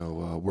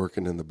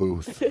working in the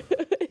booth.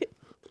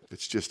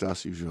 It's just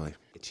us usually.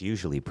 It's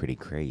usually pretty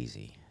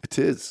crazy. It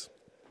is.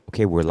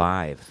 Okay, we're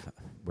live.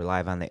 We're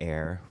live on the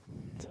air.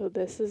 So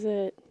this is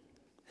it.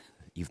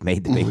 You've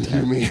made the big You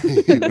turn. mean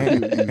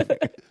Do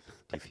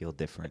you feel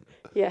different?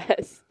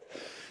 Yes.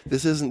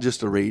 this isn't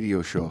just a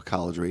radio show, a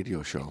college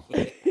radio show.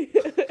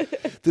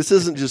 This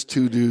isn't just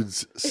two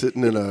dudes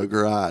sitting in a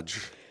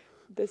garage.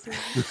 This is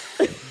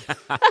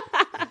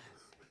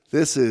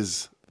This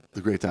is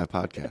the Great Dive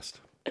Podcast.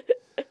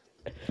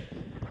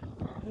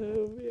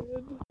 oh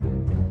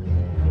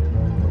man.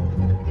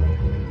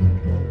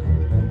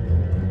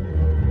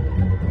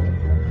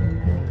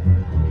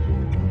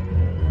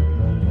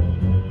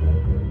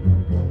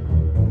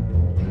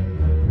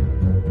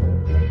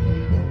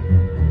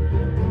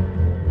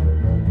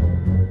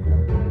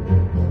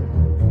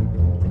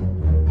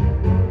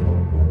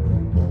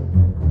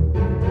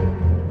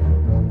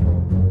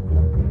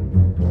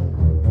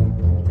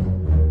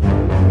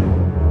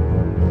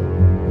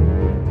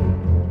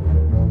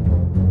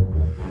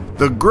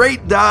 The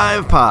Great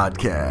Dive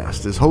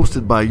Podcast is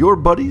hosted by your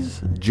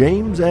buddies,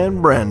 James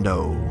and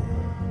Brando.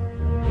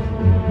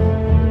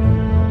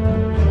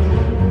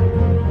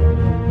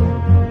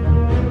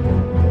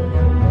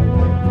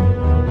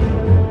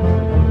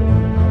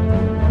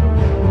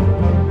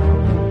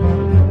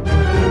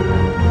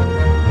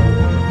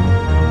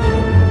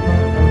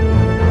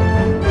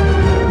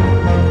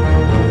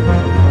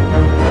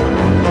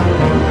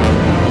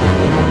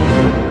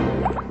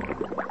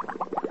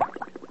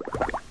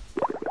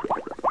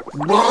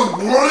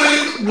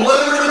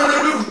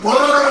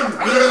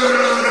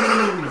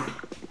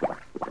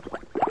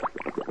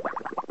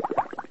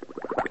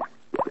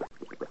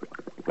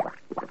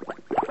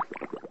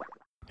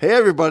 Hey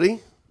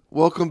everybody,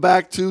 welcome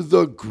back to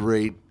the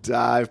Great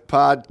Dive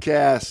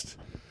Podcast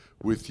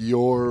with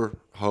your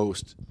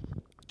host,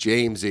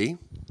 Jamesy.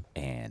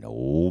 And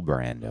old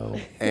Brando.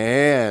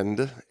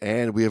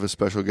 And we have a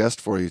special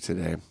guest for you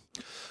today.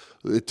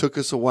 It took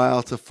us a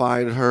while to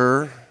find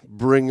her,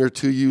 bring her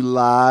to you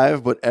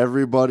live, but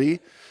everybody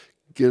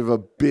give a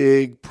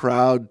big,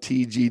 proud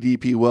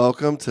TGDP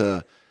welcome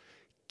to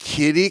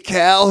Kitty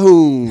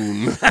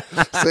Calhoun.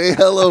 Say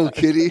hello,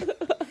 Kitty.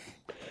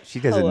 She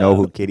doesn't know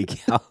who Kitty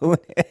Calhoun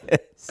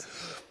is.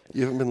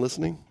 You haven't been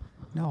listening?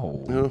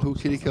 No. You know who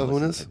Kitty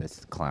Calhoun is? This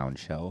is a clown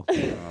show.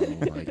 Oh,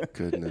 my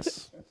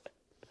goodness.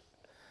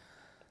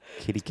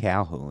 Kitty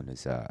Calhoun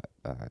is a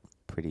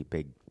pretty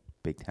big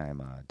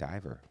time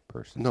diver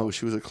person. No,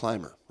 she was a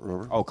climber,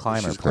 remember? Oh,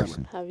 climber She's a climber.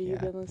 person. Have you Yeah.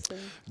 been listening?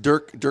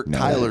 Dirk No.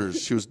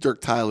 Tyler's. She was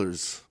Dirk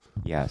Tyler's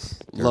Yes.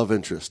 love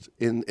interest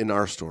in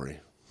our story.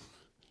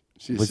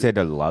 She's, Was it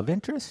a love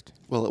interest?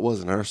 Well, it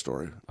was in our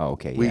story. Oh,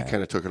 okay. We yeah.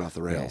 kind of took it off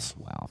the Yeah, rails.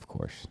 well, of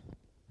course.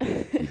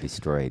 You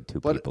destroyed two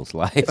But- people's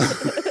lives.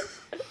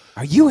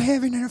 Are you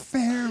having an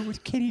affair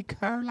with Kitty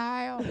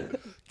Carlisle?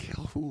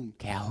 Calhoun.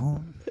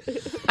 Calhoun?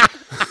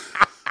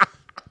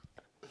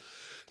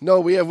 No,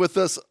 we have with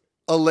us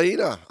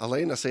Elena.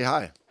 Elena, say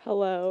hi.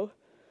 Hello.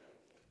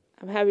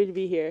 I'm happy to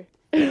be here.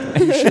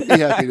 You should be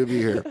happy to be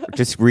here.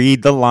 Just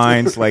read the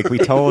lines like we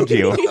told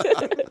you.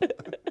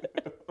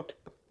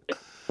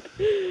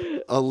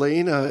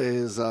 Elena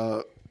is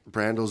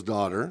Brando's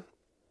daughter,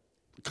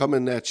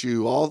 coming at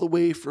you all the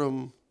way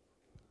from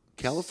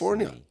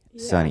California.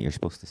 Sunny. You're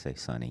supposed to say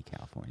sunny,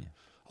 California.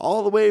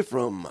 All the way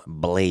from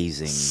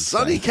Blazing.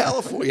 sunny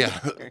California,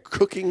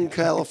 cooking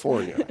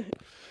California.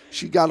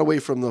 She got away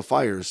from the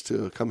fires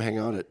to come hang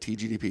out at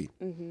TGDP.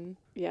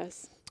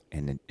 Yes.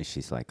 And then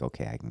she's like,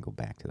 okay, I can go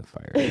back to the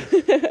fire.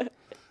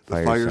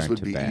 The fires aren't would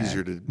too be bad.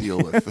 easier to deal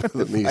with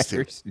than these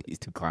two. These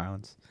two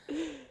clowns.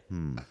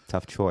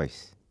 Tough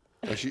choice.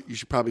 You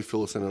should probably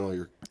fill us in on all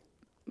your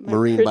My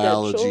marine credentials?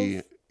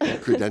 biology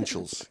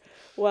credentials.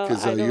 Well,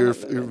 Because I don't you're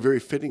have them. very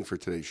fitting for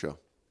today's show.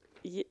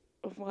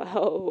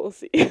 Well, we'll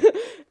see.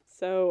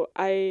 So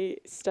I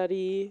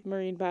study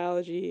marine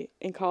biology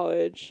in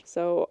college.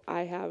 So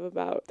I have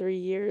about 3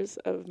 years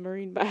of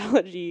marine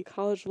biology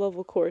college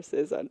level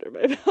courses under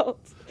my belt.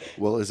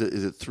 Well, is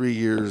it 3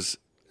 years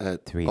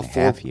at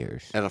 3.5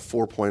 years. at a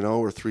 4.0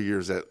 or 3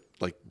 years at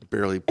like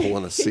barely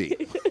pulling a C?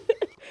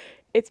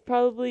 It's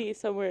probably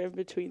somewhere in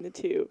between the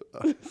two.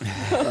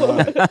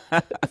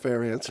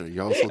 Fair answer.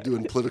 You're also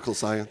doing political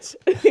science.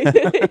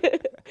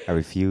 I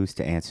refuse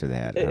to answer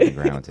that on the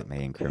grounds it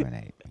may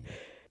incriminate me.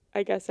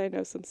 I guess I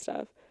know some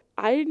stuff.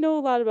 I know a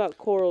lot about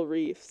coral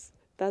reefs.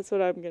 That's what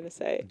I'm going to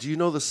say. Do you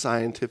know the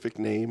scientific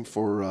name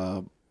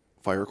for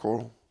fire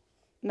coral?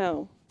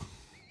 No.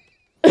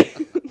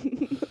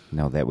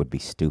 No, that would be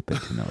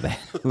stupid to know that.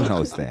 Who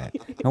knows that?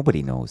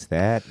 Nobody knows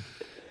that.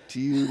 Do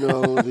you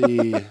know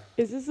the?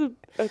 Is this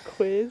a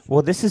quiz?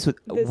 Well, this is This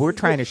we're is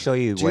trying to show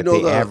you Do you what know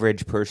the the-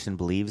 average person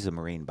believes a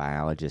marine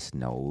biologist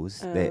knows.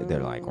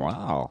 They're like,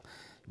 wow,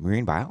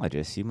 marine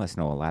biologist, you must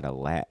know a lot of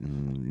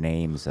Latin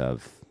names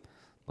of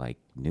like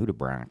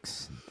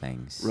nudibranchs and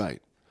things.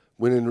 Right.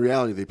 When in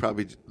reality, they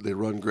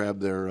grab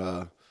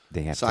their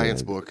They have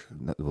science to, book.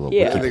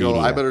 Yeah. And they go,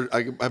 I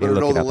Wikipedia. better look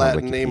know it the up on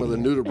Latin name of the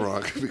Wikipedia.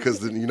 nudibranch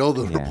because then you know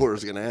the Yeah.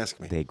 reporter's going to ask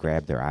me. They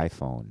grab their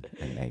iPhone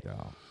and they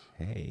go,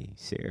 hey,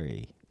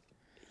 Siri,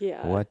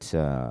 Yeah. what's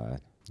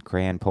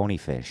grand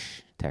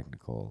ponyfish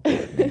technical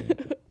name,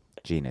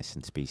 genus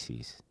and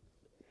species?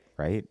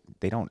 Right?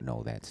 They don't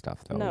know that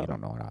stuff, though. No, You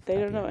don't know it off the They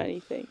top don't of know your head.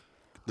 anything.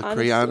 The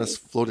Honestly. Crayonus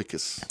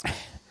floticus.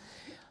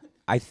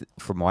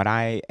 From what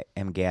I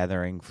am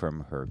gathering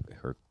from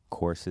her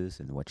courses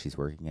and what she's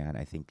working on,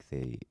 I think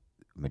the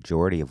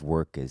majority of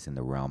work is in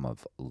the realm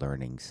of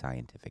learning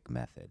scientific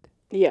method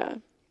Yeah.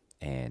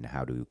 and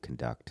how to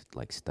conduct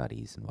like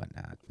studies and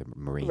whatnot. The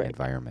marine Right.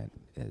 environment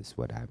is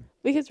what I'm.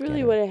 Because really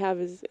Get it. what I have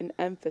is an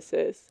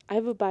emphasis. I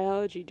have a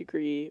biology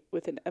degree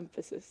with an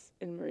emphasis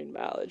in marine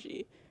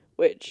biology,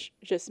 which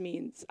just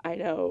means I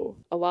know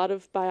a lot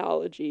of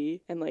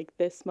biology and like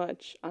this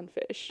much on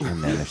fish.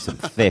 And then there's some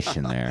fish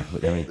in there.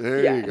 Then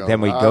There Yeah. you go.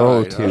 we All go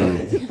right, all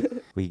to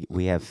right.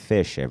 we have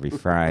fish every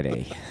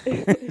Friday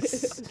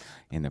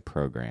in the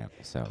program,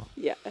 so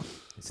Yeah.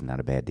 it's not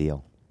a bad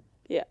deal.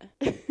 Yeah.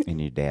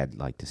 And your dad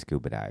liked to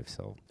scuba dive,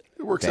 so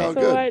It works Okay. out So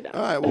good. I know.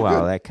 All right, well,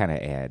 well, good. that kind of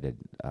added.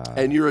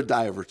 And you're a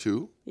diver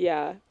too.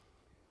 Yeah.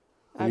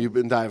 And you've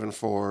been diving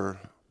for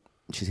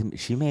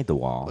She made the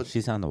wall.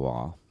 She's on the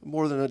wall.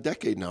 more than a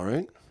decade now,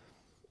 right?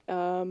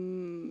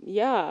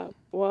 Yeah.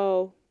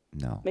 Well,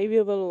 No, maybe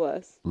a little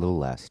less. a little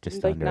less,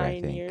 just Like under. I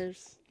 9 think.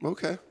 years.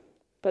 Okay.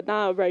 But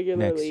not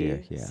regularly.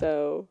 year, yeah.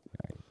 So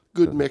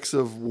Good mix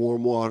of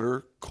warm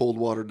water, cold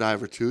water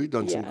diver too. You've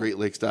done some Yeah. Great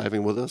Lakes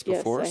diving with us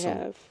before. yes, I so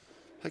have.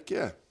 heck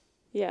yeah.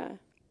 Yeah.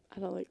 I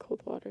don't like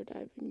cold water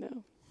diving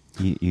though.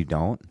 You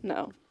don't?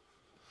 No.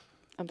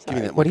 I'm Give me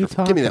sorry. that What are you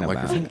microphone. Give me that talking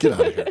microphone. about? Get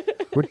out of here.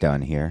 We're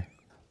done here.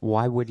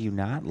 Why would you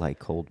not like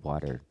cold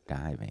water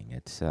diving?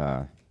 It's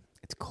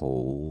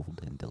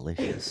cold and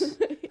delicious.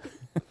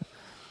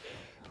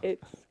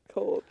 It's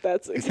cold.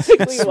 That's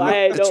exactly why I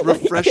It's don't like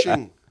it.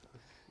 refreshing.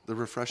 The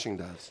refreshing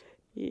does.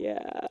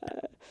 Yeah.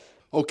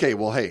 Okay,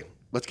 well, hey,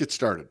 let's get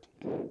started.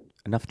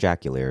 Enough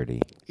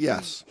jocularity.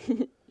 Yes.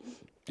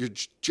 You're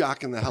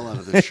jocking the hell out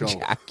of this show.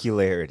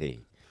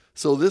 Jocularity.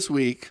 So this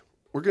week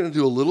we're going to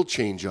do a little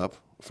change up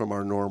from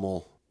our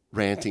normal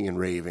ranting and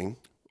raving.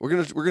 We're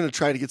going to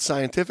try to get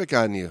scientific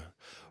on you.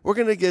 We're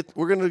going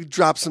to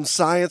drop some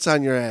science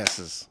on your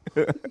asses.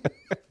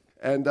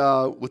 And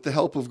with the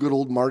help of good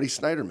old Marty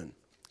Snyderman.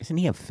 Isn't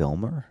he a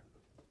filmer?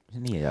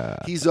 Isn't he a?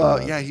 He's he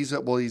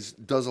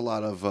does a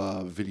lot of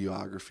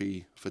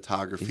videography,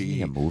 photography. Isn't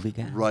he a movie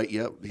guy? Right,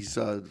 yep. He's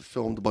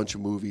filmed a bunch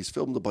of movies,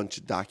 filmed a bunch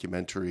of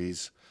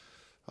documentaries.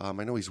 I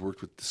know he's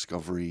worked with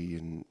Discovery,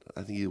 and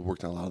I think he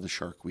worked on a lot of the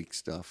Shark Week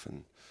stuff.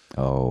 And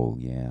Oh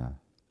yeah.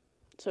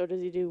 So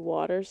does he do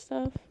water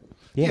stuff?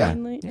 Yeah.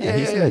 Mainly? Yeah,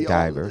 he's a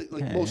diver.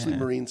 like Yeah, mostly yeah.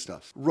 marine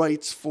stuff.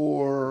 Writes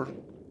for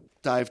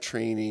dive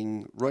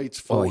training.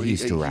 Writes for. Oh, he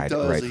used to write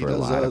for a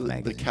lot of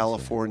magazines, the yeah.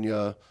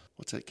 California.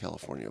 What's that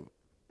California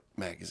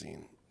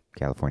magazine?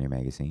 California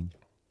Magazine.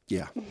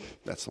 Yeah,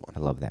 that's the I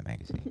one. love that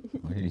magazine.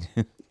 What, did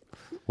you-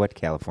 what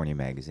California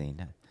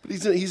Magazine? But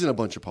he's in a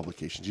bunch of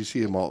publications. You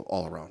see him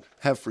all around.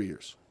 Have for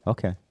years.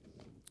 Okay.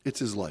 It's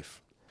his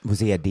life. Was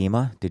he at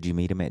DEMA? Did you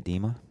meet him at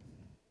DEMA?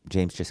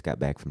 James just got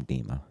back from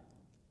DEMA.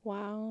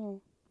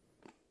 Wow.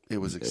 It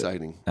was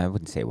exciting. I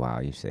wouldn't say wow.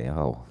 You say,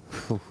 oh,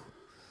 phew,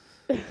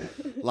 A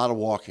lot of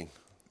walking.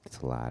 it's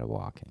a lot of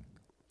walking.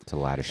 It's a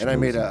lot of. And I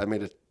made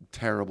schmoozing. a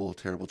terrible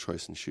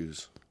choice in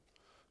shoes,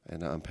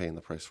 and I'm paying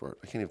the price for it.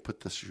 I can't even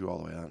put this shoe all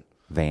the way on.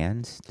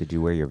 Vans. Did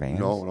you wear your Vans?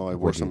 No, I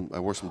wore What'd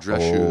you- some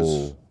dress shoes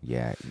Oh,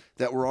 yeah.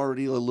 that were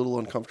already a little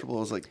uncomfortable. I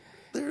was like,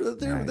 they're Yeah,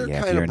 kind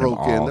if of you're in them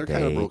broken. all They're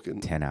kind of day, broken.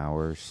 10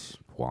 hours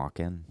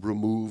walking.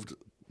 Removed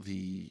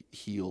the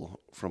heel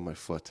from my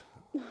foot.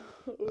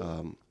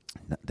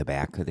 The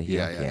back of the heel.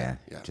 Yeah.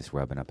 Just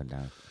rubbing up and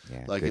down.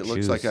 Yeah. Like good it looks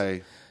shoes. like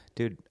I.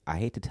 Dude, I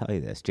hate to tell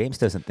you this. James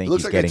doesn't think It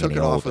looks he's like I getting took any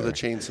it off older. with a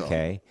chainsaw.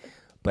 Okay,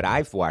 but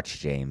I've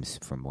watched James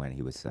from when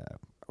he was a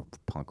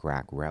punk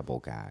rock rebel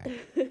guy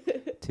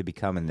to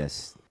becoming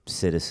this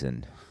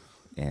citizen,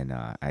 and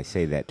I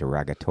say that Ooh,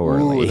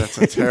 derogatorily. that's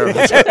a terrible.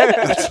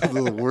 That's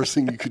the worst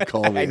thing you could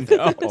call me. I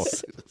know,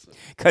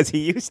 because he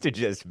used to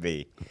just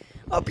be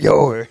up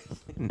yours.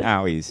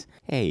 Now he's,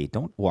 hey,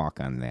 don't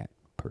walk on that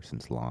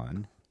person's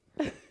lawn.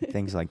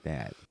 Things like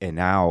that, and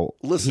now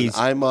Listen, he's,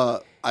 I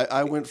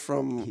went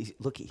from.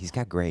 look, he's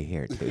got gray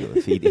hair too.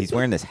 If he's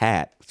wearing this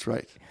hat, That's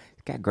right.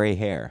 he's got gray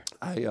hair.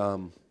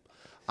 I'm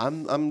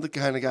the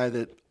kind of guy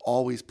that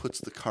always puts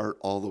the cart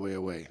all the way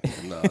away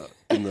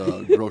in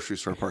the grocery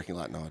store parking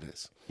lot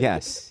nowadays.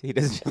 Yes, he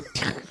doesn't.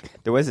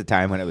 There was a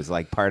time when it was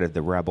like part of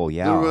the rebel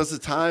yell. There was a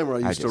time where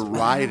I used to just-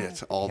 ride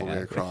it all the way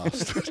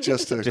across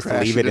just to just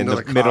crash leave it it in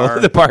into the middle car,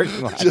 of the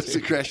parking lot. just to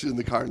crash it in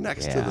the car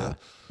next Yeah. to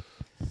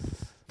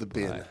the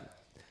bin.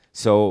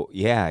 So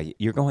yeah,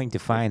 you're going to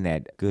find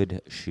that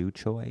good shoe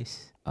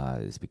choice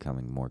is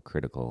becoming more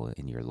critical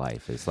in your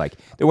life. It's like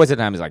there was a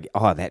time it's like,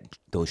 oh,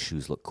 those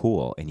shoes look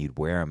cool, and you'd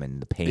wear them,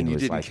 and the pain And you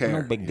was didn't like care.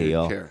 no big You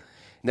deal. didn't care.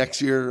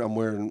 Next year, I'm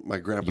wearing my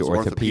grandpa's Your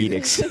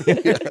orthopedics.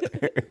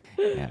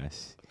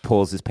 Yes.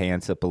 Pulls his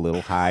pants up a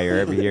little higher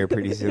every year.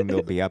 Pretty soon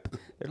they'll be up.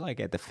 They're like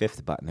at the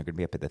 5th button. They're going to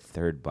be up at the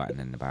 3rd button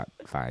in about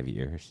 5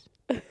 years.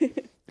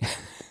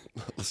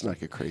 Let's not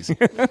get crazy.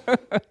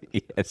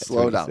 Yeah, that's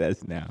Slow what down. It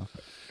says now.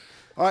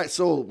 All right,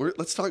 so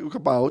let's talk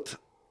about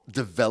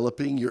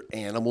developing your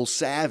animal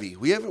savvy.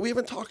 We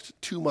haven't talked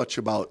too much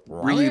about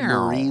really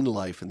marine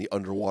life in the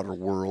underwater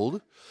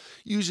world.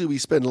 Usually, we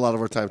spend a lot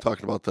of our time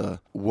talking about the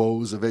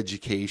woes of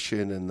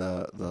education and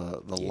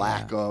the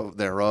lack of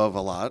thereof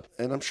a lot,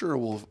 and I'm sure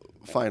we'll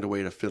find a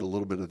way to fit a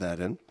little bit of that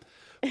in.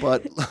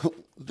 But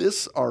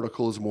this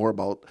article is more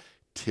about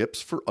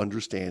tips for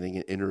understanding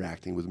and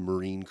interacting with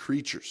marine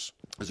creatures.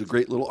 There's a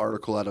great little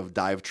article out of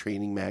Dive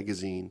Training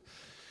Magazine.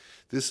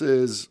 This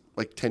is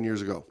like 10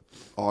 years ago,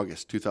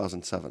 August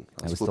 2007.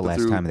 That was the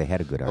last time they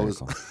had a good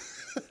article.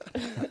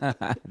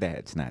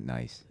 That's not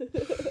nice.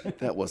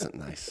 That wasn't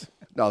nice.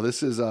 No,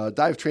 this is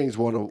Dive Training is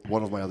one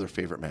of my other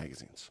favorite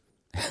magazines.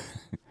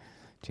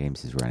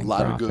 James is running A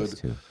lot for of office,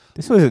 good.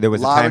 too. There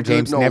was a time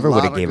James never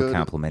would have gave a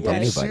compliment to Yeah,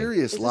 anybody.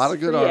 Serious, Is a lot this of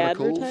good free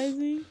articles.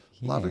 advertising?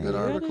 A lot of good Yeah.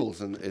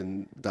 articles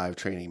in Dive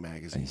Training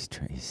Magazine.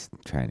 He's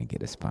trying to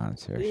get a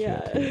sponsorship.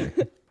 Yeah. Here.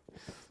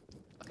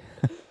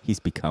 He's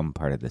become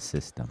part of the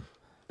system.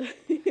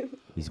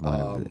 He's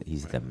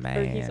he's the Or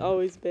man. he's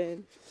always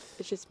been.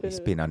 It's just been. He's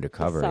been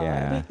undercover. facade.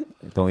 Yeah,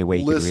 the only way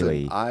he Listen, could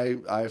really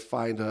I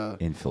find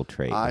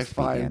infiltrate. I was to be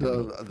find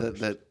the enemy.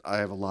 that I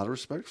have a lot of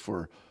respect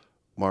for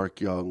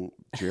Mark Young,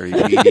 Jerry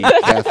Beatty,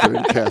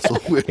 Catherine Castle.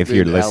 If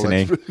you're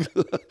listening,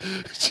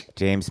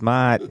 James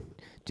Mott,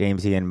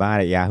 James Ian Mott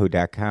at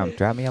yahoo.com.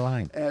 Drop me a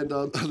line. And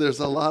there's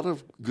a lot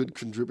of good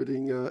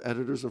contributing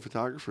editors and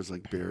photographers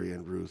like Barry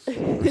and Ruth.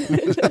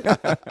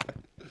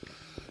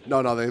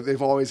 No,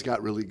 they've always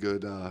got really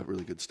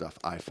good stuff,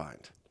 I find.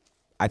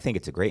 I think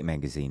it's a great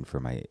magazine for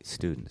my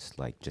students,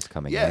 like just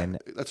coming Yeah, in,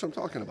 that's what I'm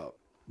talking about.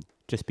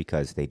 just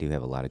because they do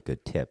have a lot of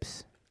good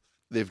tips.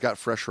 They've got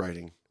fresh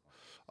writing.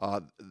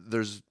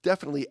 There's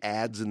definitely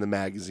ads in the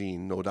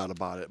magazine, no doubt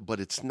about it, but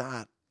it's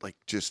not like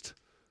just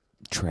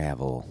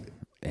Travel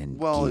and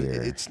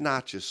gear. it's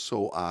not just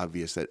so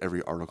obvious that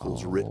every article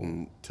is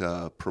written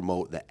to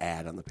promote the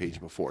ad on the page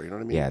before. You know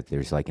what I mean? Yeah,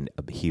 there's like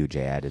a huge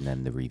ad and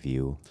then the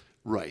review.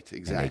 Right,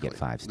 exactly. get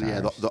 5 Yeah,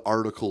 stars. the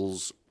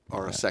articles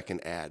are a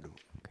second ad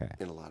Okay.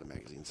 in a lot of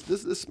magazines.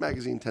 This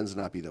magazine tends to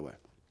not be that way.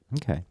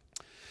 Okay.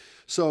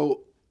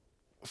 So,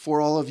 for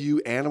all of you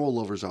animal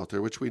lovers out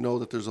there, which we know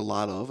that there's a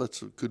lot of,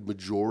 that's a good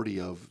majority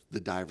of the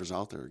divers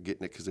out there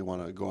getting it because they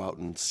want to go out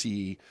and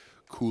see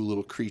cool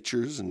little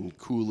creatures and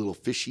cool little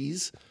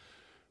fishies,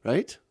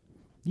 right?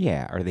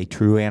 Yeah. Are they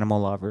true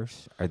animal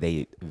lovers? Are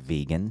they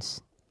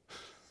vegans?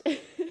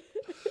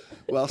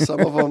 Well, some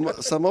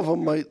of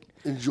them might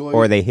enjoy.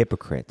 Or are they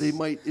hypocrites? They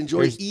might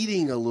enjoy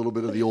eating a little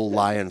bit of the old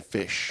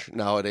lionfish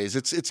nowadays.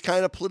 It's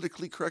kind of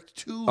politically correct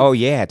too. Oh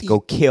yeah, to go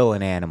kill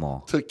an animal.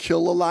 To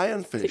kill a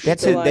lionfish.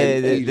 That's The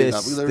lion- They're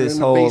this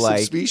an whole invasive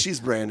like species,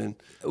 Brandon.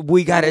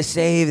 we gotta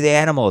save the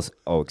animals.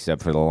 Oh,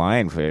 except for the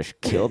lionfish.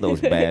 Kill those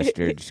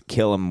bastards.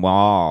 Kill them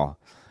all.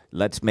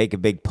 Let's make a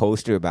big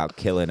poster about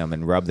killing them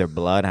and rub their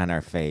blood on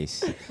our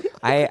face.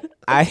 I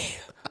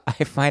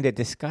find it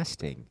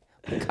disgusting.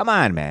 Come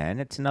on, man.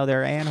 It's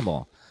another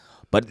animal.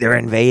 But they're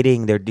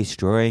invading. They're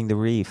destroying the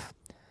reef.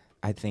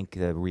 I think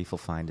the reef will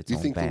find its Do you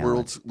own think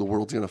balance. the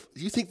world's gonna?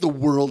 Do you think the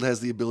world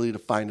has the ability to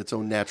find its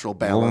own natural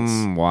balance?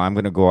 Well, I'm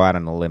going to go out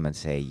on a limb and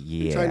say,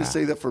 yeah. You're trying to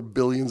say that for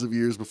billions of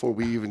years before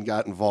we even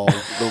got involved,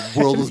 the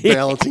world was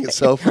balancing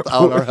itself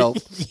without our help.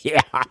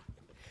 Yeah.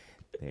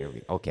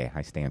 Okay,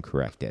 I stand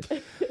corrected.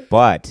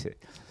 But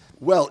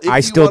Well, if I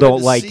you still wanted don't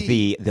to like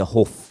see- the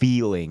whole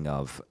feeling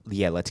of,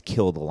 let's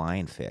kill the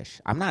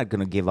lionfish. I'm not going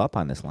to give up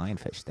on this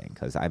lionfish thing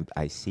because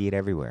I see it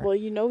everywhere. Well,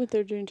 you know what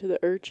they're doing to the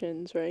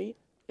urchins, right?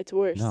 It's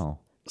worse. No.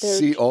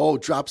 They're-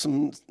 drop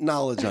some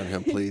knowledge on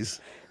him, please.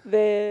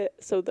 The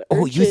Oh,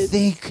 urchins,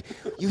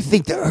 you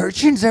think the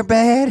urchins are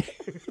bad?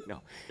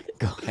 No.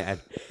 Go ahead.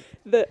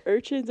 the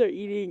urchins are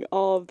eating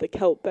all of the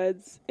kelp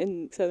beds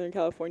in Southern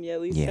California,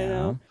 at least I Yeah.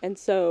 know. And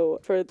so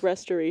for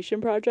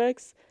restoration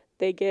projects,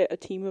 they get a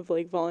team of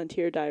like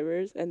volunteer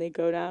divers and they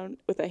go down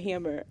with a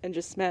hammer and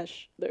just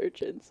smash the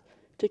urchins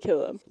to kill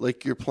them.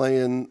 Like you're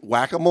playing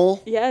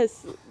whack-a-mole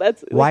Yes,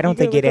 that's. Why like, don't you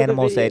they can get look up the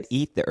animals that videos.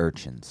 eat the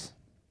urchins?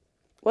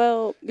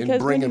 Well, and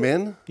because bring when them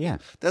you- in? Yeah.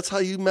 That's how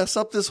you mess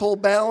up this whole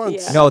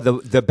balance. Yeah. No,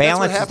 the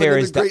balance happened there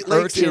in is the the Great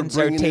Lakes. They were urchins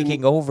are bringing in-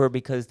 taking over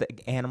because the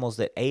animals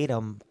that ate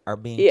them are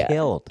being Yeah,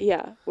 killed.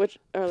 yeah, which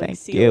are like Thank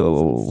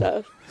seals you. and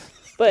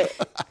stuff. But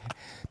Did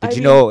I you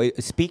mean- know,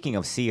 speaking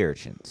of sea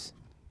urchins,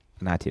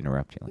 not to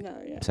interrupt you, No,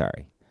 yeah. I'm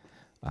sorry.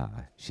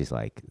 She's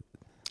like,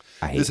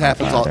 I hate This my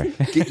happens all. father.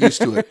 Get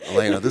used to it,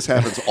 Elena. This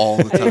happens all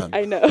the time.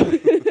 I know.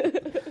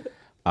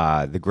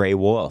 The gray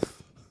wolf.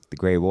 The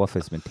gray wolf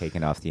has been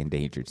taken off the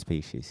endangered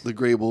species. The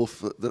gray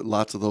wolf,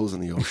 lots of those in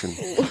the ocean.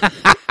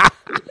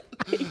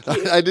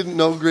 I didn't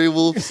know gray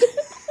wolves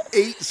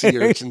ate sea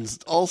urchins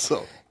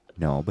also.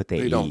 No, but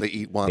They eat, don't. They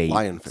eat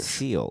lionfish.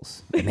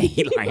 Seals. And they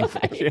eat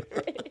lionfish.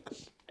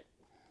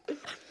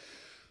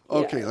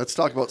 Okay, let's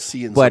talk about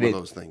seeing But some it- of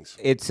those things.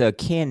 It's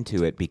akin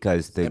to it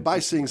because And by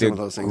seeing some the of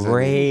those things, I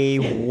gray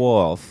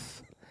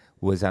wolf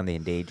was on the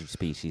endangered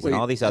species, Wait, and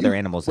all these other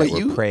animals that wait, were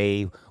you-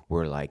 prey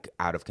were like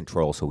out of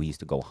control. So we used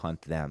to go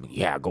hunt them.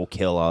 Yeah, go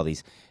kill all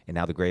these. And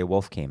now the gray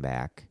wolf came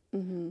back.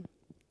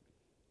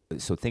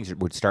 So things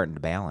were starting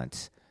to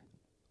balance.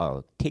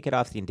 Oh, take it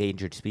off the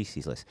endangered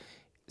species list.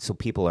 So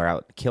people are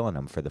out killing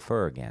them for the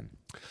fur again.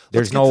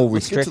 There's no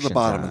Let's get to restrictions the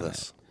bottom on of it.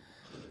 this.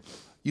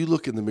 You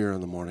look in the mirror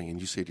in the morning and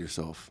you say to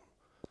yourself,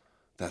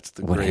 "That's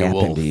the What gray happened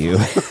wolf." to you?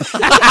 That's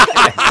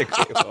the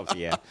gray wolf.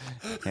 Yeah,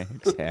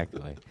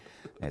 exactly.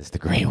 That's the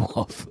gray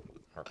wolf.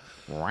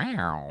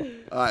 Wow.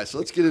 All right, so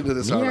let's get into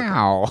this article.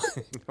 Meow.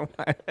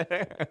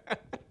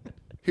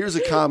 Here's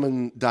a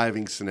common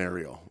diving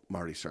scenario.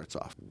 Marty starts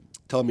off.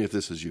 Tell me if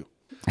this is you.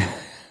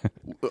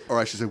 Or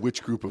I should say,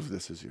 which group of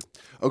this is you?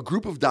 A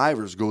group of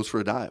divers goes for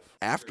a dive.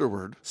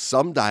 Afterward,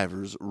 some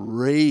divers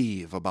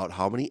rave about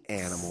how many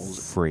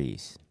animals.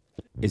 Freeze.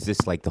 Is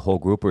this like the whole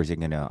group, or is it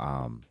going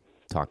to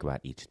talk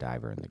about each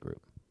diver in the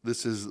group?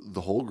 This is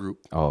the whole group,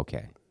 Oh,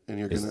 okay. and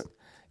you're Is- going to.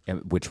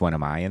 and which one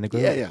am I in the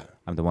group? Yeah, yeah.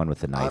 I'm the one with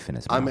the knife in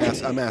his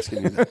mouth. I'm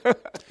asking you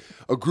that.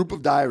 A group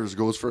of divers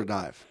goes for a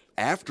dive.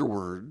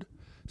 Afterward,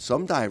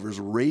 some divers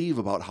rave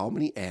about how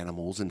many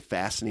animals and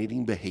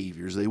fascinating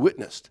behaviors they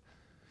witnessed.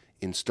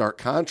 In stark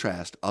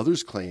contrast,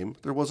 others claim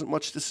there wasn't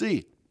much to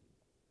see.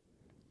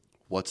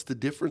 What's the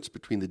difference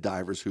between the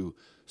divers who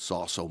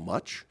saw so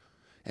much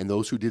and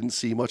those who didn't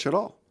see much at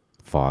all?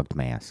 Fogged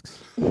masks.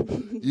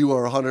 You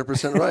are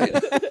 100% right.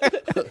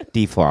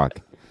 Defog.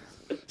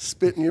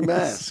 Spit in your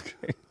mask.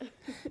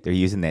 They're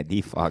using that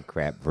defog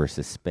crap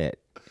versus spit.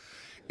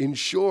 In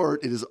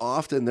short, it is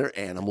often their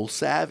animal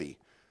savvy.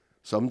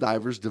 Some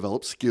divers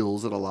develop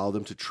skills that allow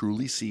them to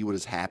truly see what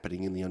is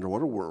happening in the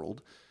underwater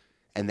world,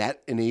 and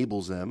that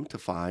enables them to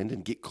find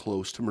and get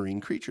close to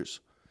marine creatures.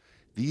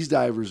 These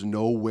divers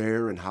know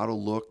where and how to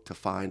look to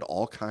find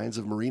all kinds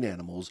of marine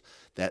animals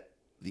that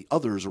the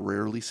others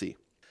rarely see.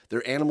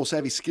 Their animal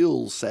savvy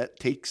skills set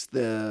takes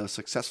the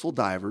successful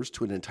divers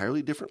to an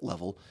entirely different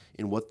level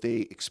in what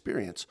they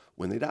experience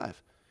when they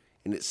dive.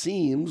 And it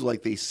seems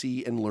like they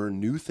see and learn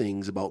new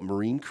things about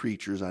marine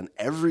creatures on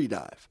every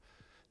dive.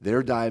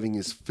 Their diving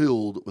is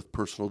filled with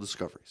personal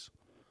discoveries.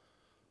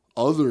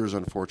 Others,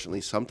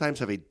 unfortunately, sometimes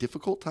have a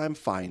difficult time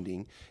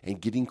finding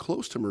and getting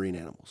close to marine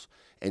animals.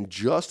 And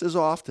just as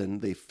often,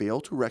 they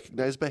fail to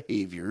recognize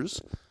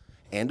behaviors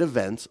and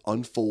events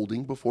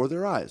unfolding before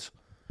their eyes.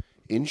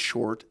 In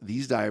short,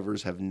 these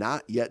divers have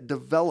not yet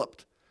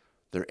developed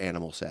their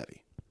animal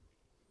savvy.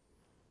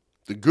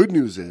 The good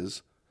news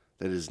is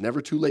that it is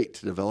never too late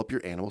to develop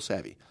your animal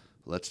savvy.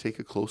 Let's take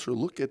a closer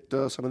look at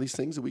some of these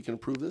things that we can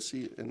improve this,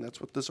 and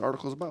that's what this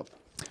article is about.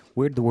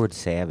 Where'd the word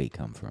savvy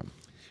come from?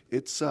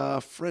 It's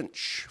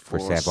French For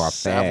for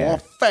savoir-faire.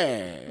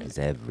 savoir-faire. It's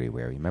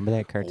everywhere. Remember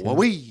that cartoon?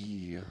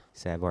 Oui.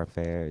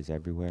 Savoir-faire is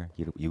everywhere.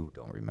 You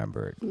don't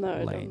remember it. No, I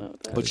don't Lane. know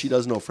that. But she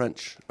does know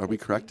French. Are we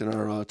correct in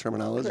our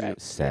terminology?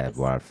 Correct.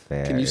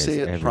 Savoir-faire. Can you is say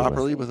it everywhere.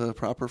 properly with a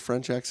proper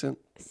French accent?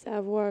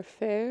 Savoir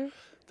faire.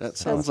 That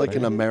sounds That's like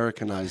an right.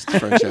 Americanized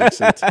French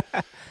accent.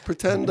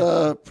 Pretend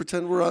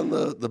we're on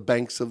the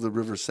banks of the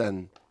River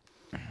Seine.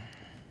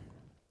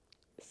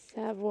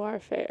 Savoir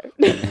faire.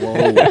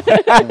 Whoa.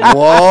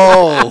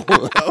 Whoa.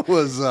 That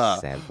was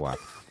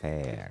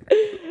Savoir-faire.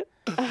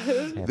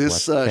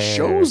 this Savoir-faire.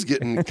 show's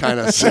getting kind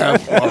of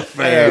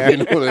savoir-faire, if you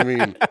know what I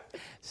mean.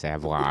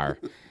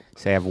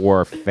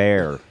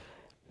 Savoir-faire.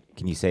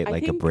 Can you say it I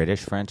like a think-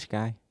 British French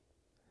guy?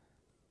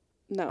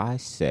 No. I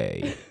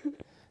say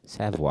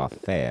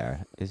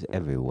savoir-faire is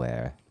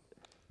everywhere.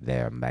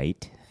 There,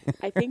 mate.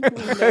 I think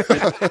we know.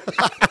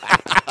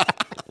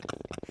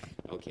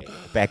 Okay.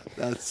 Back.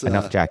 That's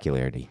Enough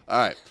jocularity. All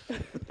right.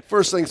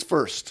 First things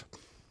first.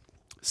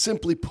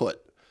 Simply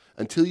put,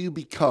 until you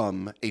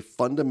become a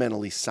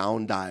fundamentally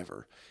sound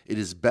diver, it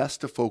is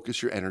best to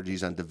focus your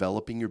energies on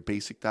developing your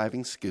basic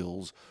diving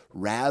skills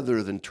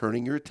rather than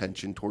turning your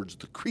attention towards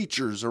the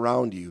creatures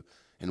around you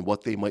and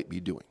what they might be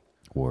doing.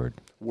 Word.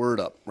 Word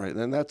up, right?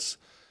 And that's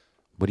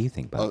What do you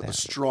think about a that?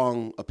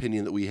 strong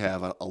opinion that we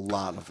have a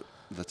lot of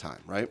the time,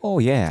 right? Oh,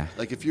 yeah.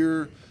 Like if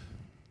you're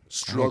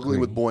struggling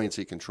with agree.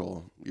 buoyancy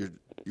control, you're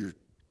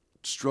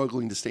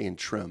struggling to stay in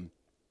trim,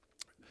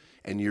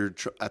 and you're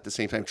at the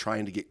same time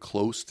trying to get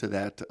close to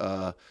that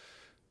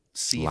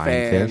sea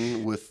fan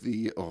Lionfish. with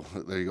the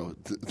there you go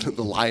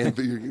the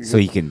lion. So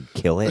you can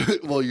kill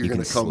it? well, you're you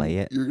gonna can come slay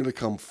it? you're gonna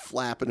come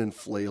flapping and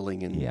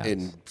flailing and Yes.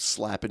 and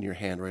slapping your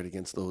hand right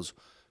against those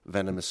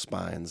venomous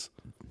spines,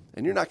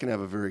 and you're not gonna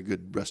have a very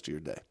good rest of your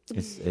day.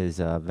 Is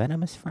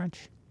venomous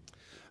French?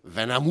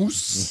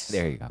 Venomous.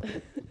 There you go.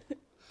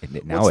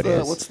 Now it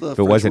is. What's the if it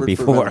French wasn't word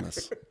for before.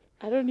 venomous?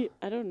 I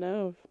don't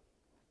know.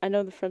 I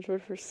know the French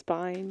word for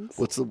spines.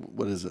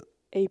 What is it?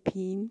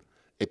 Épine.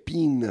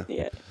 Épine.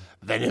 Yeah.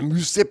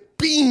 Venomous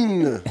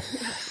épine.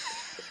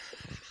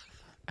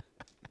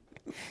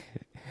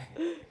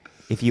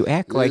 If you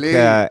act like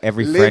Les-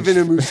 every les French...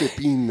 venomous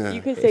épines.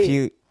 You could If say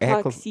you act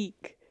like-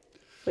 toxique.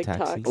 Like Toxique?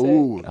 toxic.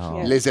 Oh,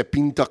 Yeah. les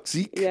épines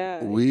toxiques.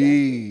 Yeah,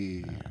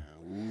 Oui.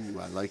 Ooh,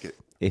 I like it.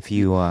 If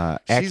you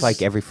act She's-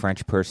 like every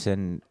French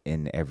person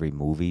in every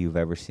movie you've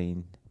ever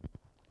seen,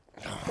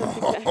 That's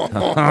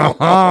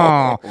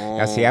exactly.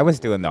 Now, see, I was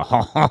doing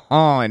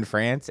the in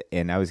France,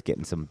 and I was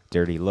getting some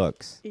dirty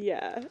looks.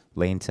 Yeah.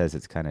 Lane says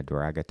it's kind of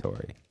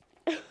derogatory.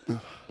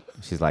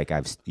 She's like,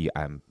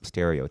 I'm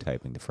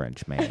stereotyping the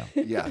French male.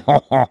 Yeah.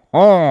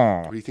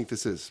 What do you think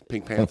this is?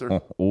 Pink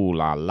Panther? Ooh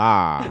la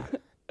la.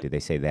 Do they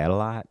say that a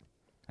lot?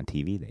 On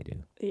TV, they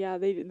do. Yeah,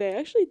 they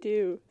actually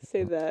do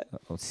say that.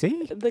 Oh,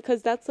 see?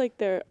 Because that's like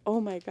their, oh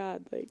my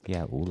God, like,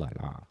 Yeah, ooh la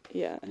la.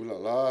 yeah. Ooh la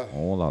la.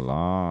 Ooh la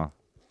la.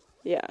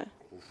 Yeah.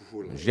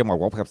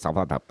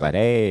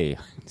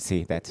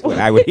 See, that's what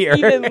I would hear.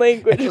 Even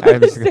language. I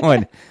was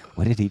going,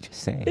 what did he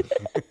just say?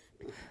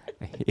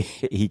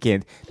 He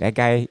can't. That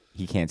guy,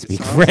 he can't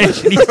speak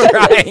French, and he's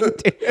trying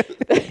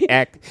to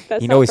act.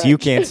 That's He not knows you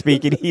French. can't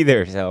speak it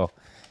either, so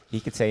he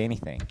could say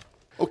anything.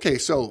 Okay,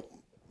 so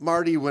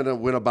Marty went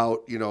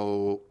about,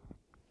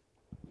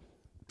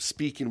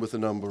 speaking with a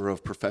number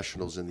of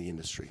professionals in the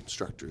industry,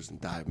 instructors and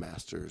dive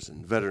masters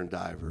and veteran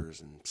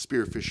divers and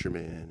spear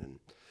fishermen and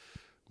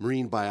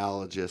marine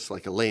biologists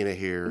like Elena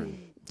here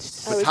and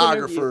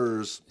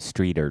photographers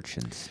Street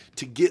urchins.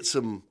 to get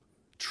some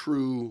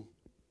true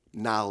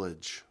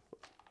knowledge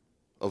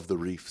of the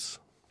reefs.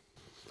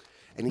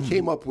 And he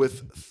came up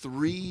with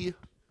 3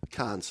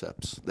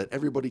 concepts that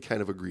everybody kind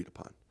of agreed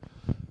upon.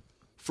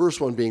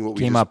 First one being what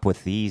we Came just, up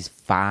with these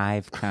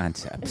 5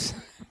 concepts.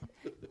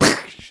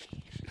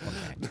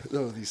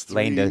 no, these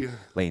 3.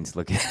 Lane's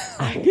looking.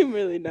 I'm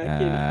really not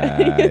getting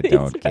I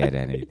don't get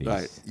any of these.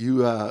 Right.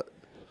 You,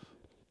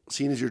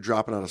 seeing as you're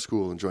dropping out of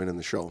school and joining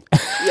the show,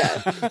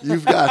 Yeah.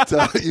 you've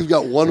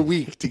got 1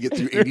 week to get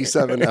through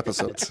 87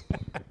 episodes,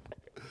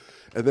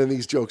 and then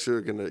these jokes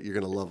you're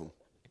gonna love them.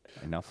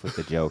 Enough with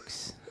the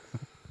jokes.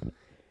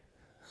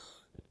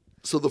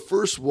 So the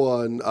first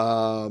one,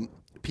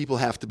 people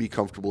have to be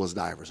comfortable as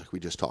divers, like we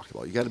just talked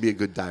about. You got to be a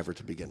good diver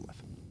to begin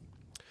with.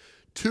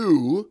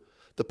 2,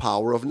 the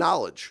power of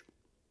knowledge.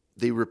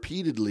 They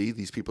repeatedly,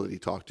 these people that he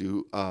talked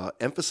to,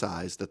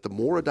 emphasize that the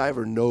more a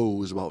diver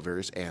knows about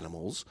various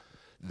animals,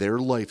 their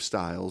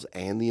lifestyles,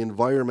 and the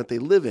environment they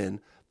live in,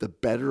 the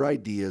better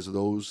ideas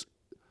those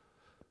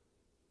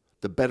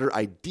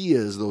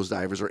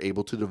divers are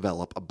able to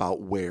develop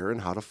about where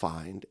and how to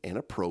find and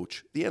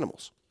approach the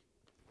animals.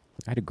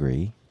 I'd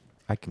agree.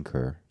 I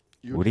concur.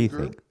 You What do you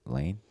concur? think,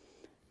 Lane?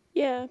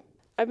 Yeah.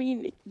 I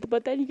mean,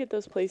 but then you get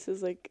those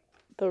places like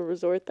the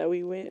resort that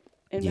we went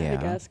in Yeah.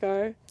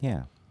 Madagascar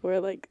Yeah. where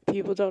like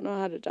people don't know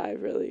how to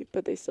dive really,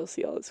 but they still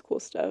see all this cool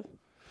stuff.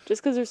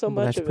 Just because there's so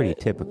Well, much that's of pretty it.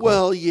 typical.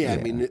 Well, yeah. I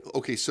mean,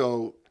 okay,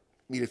 so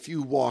if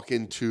you walk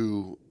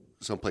into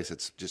someplace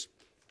that's just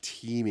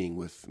teeming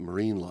with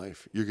marine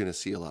life, you're going to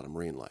see a lot of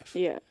marine life.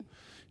 Yeah.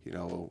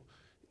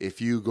 If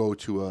you go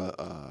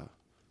to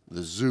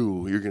the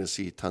zoo, you're going to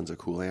see tons of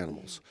cool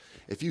animals.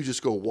 If you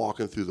just go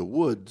walking through the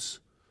woods,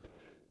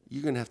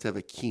 you're going to have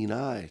a keen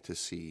eye to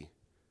see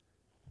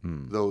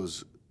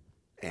those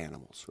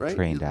animals, right?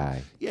 Trained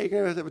eye. Yeah, you're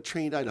going to have a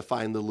trained eye to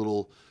find the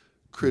little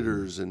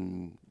critters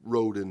and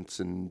rodents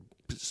and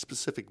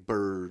specific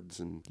birds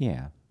and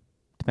Yeah.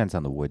 Depends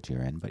on the woods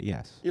you're in, but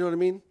yes. you know what I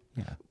mean?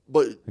 Yeah.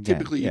 But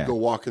typically yeah. you go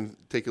walk and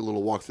take a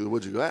little walk through the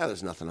woods, you go,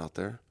 there's nothing out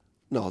there.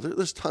 No,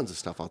 there's tons of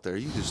stuff out there.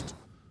 You just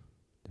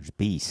There's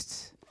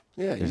beasts.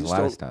 yeah, There's you a just lot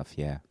of don't- stuff,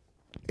 yeah.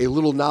 A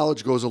little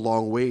knowledge goes a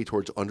long way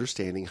towards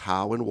understanding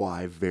how and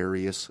why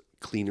various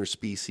cleaner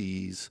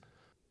species,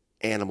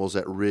 animals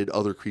that rid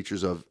other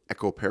creatures of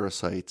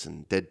ecoparasites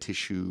and dead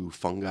tissue,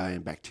 fungi,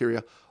 and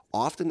bacteria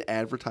often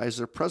advertise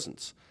their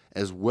presence,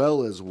 as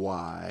well as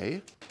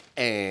why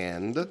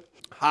and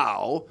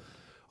how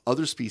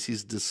other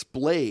species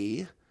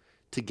display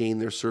to gain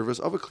their service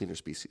of a cleaner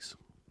species.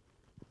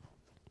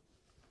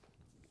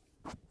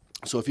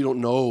 So if you don't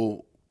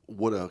know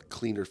what a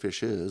cleaner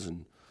fish is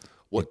and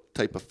what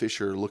type of fish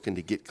are looking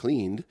to get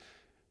cleaned,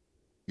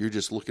 you're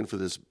just looking for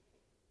this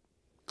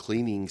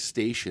cleaning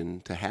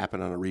station to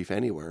happen on a reef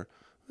anywhere,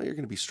 well, you're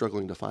going to be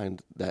struggling to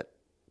find that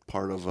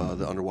part of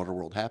the underwater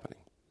world happening.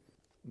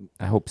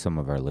 I hope some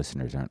of our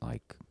listeners aren't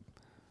like,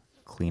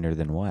 cleaner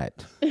than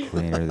what?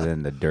 Cleaner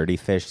than the dirty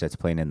fish that's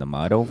playing in the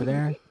mud over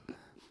there?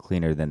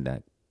 Cleaner than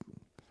the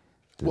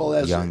Well,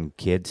 as young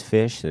kids'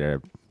 fish that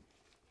are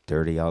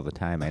dirty all the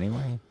time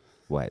anyway?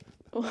 What?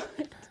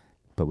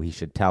 But we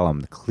should tell them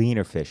the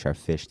cleaner fish are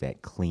fish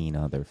that clean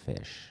other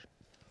fish.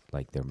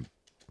 Like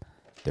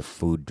their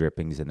food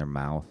drippings in their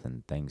mouth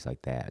and things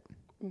like that.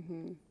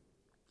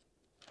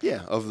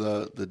 yeah, of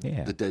the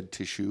Yeah. dead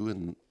tissue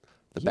and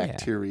the Yeah.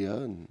 bacteria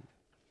and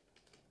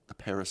the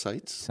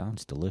parasites.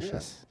 Sounds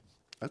delicious.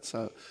 That's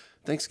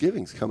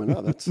Thanksgiving's coming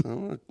up. That's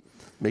I'm gonna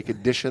make a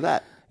dish of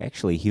that.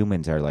 Actually,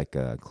 humans are like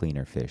a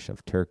cleaner fish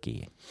of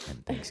turkey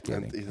and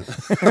Thanksgiving.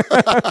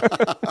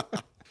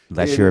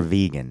 Unless you're a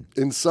vegan.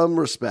 In some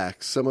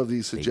respects, some of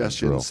these grill.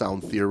 suggestions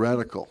sound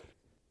theoretical,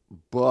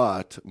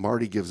 but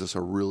Marty gives us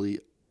a really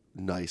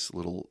nice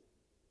little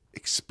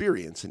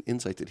experience and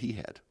insight that he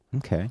had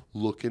Okay.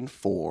 looking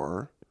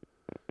for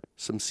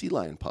some sea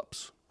lion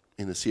pups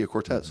in the Sea of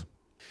Cortez.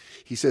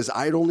 He says,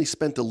 I had only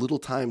spent a little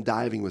time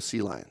diving with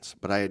sea lions,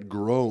 but I had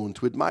grown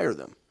to admire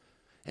them.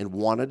 and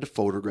wanted to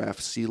photograph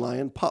sea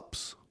lion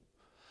pups.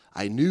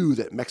 I knew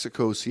that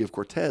Mexico's Sea of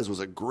Cortez was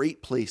a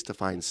great place to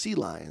find sea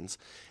lions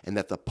and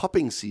that the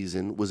pupping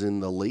season was in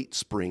the late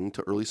spring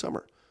to early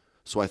summer.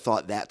 So I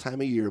thought that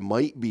time of year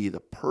might be the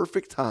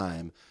perfect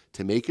time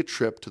to make a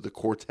trip to the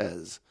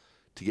Cortez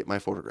to get my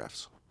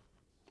photographs.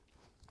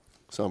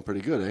 Sound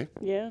pretty good, eh?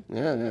 Yeah.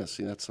 Yeah.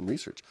 See, that's some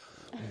research.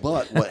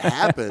 But what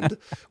happened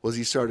was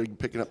he started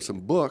picking up some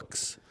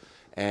books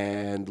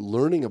and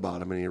learning about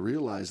them, and he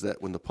realized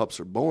that when the pups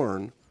are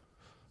born,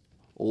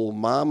 old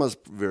mama's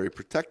very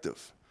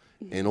protective,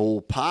 and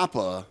old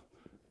papa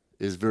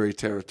is very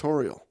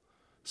territorial.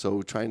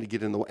 So trying to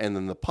get in the, and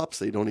then the pups,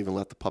 they don't even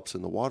let the pups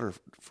in the water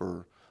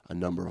for a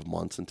number of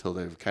months until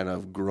they've kind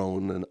of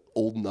grown and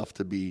old enough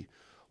to be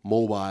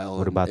mobile.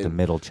 What about the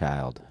middle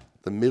child?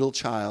 The middle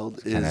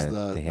child is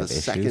the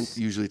second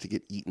usually to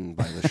get eaten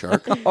by the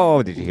shark.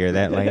 Oh, did you hear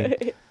that, Lane?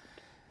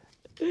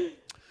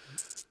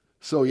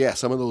 So, yeah,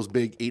 some of those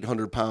big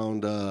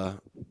 800-pound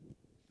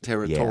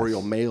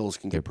territorial males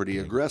can get pretty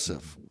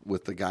aggressive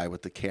with the guy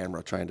with the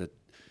camera trying to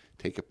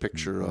take a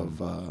picture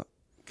of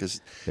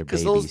because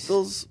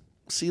those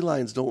sea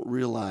lions don't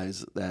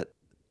realize that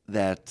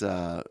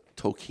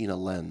Tokina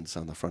lens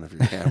on the front of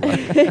your camera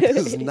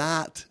is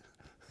not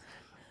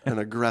an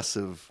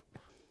aggressive.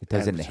 It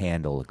doesn't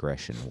handle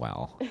aggression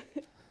well.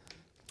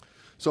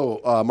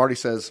 So Marty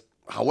says,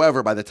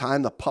 however, by the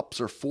time the pups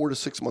are 4 to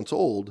 6 months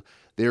old,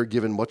 they are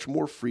given much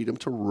more freedom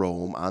to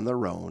roam on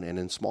their own and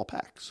in small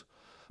packs.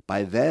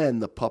 By then,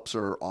 the pups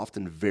are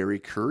often very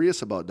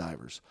curious about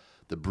divers.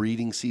 The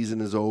breeding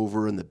season is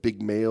over, and the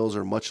big males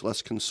are much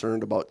less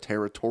concerned about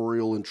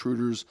territorial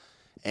intruders,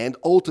 and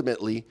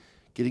ultimately,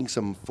 getting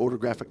some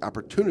photographic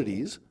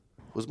opportunities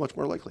was much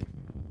more likely.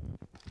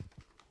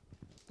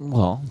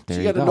 Well, there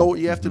so you go.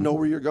 You have to know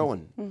where you're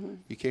going. Mm-hmm.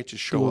 You can't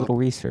just show Do a up. little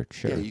research.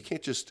 Sure. Yeah, you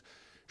can't just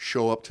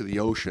show up to the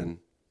ocean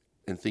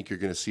and think you're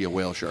going to see a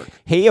whale shark.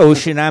 Hey,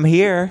 ocean, I'm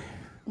here.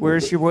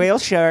 Where's your whale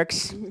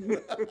sharks?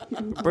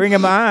 Bring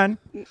them on.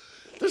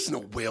 There's no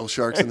whale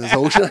sharks in this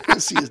ocean. I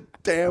didn't see a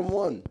damn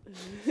one.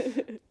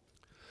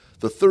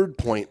 The third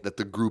point that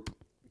the group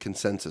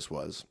consensus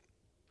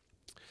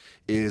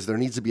is there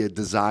needs to be a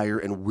desire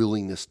and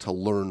willingness to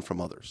learn from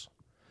others.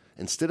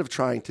 Instead of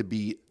trying to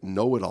be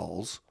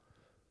know-it-alls,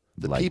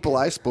 the people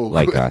I spoke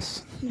with,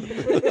 us.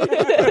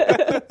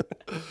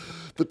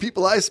 the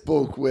people I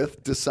spoke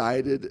with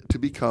decided to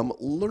become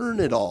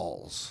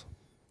learn-it-alls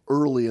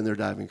early in their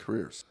diving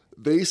careers.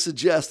 They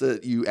suggest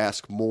that you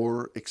ask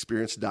more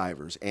experienced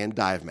divers and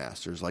dive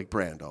masters like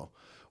Brando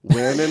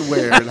when and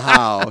where and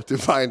how to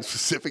find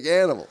specific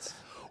animals,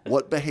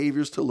 what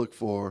behaviors to look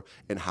for,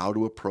 and how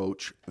to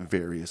approach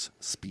various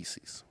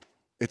species.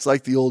 It's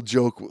like the old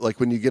joke, like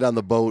when you get on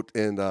the boat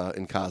in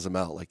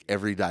Cozumel, like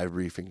every dive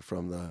briefing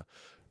from the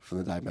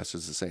dive master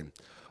is the same.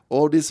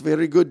 Oh, this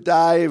very good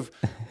dive.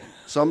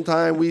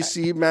 Sometime we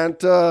see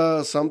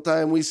manta,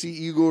 sometime we see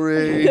eagle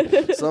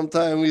ray,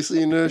 sometime we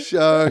see nurse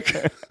shark.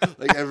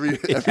 Like every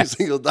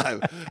single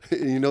dive.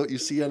 And you know what you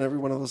see on every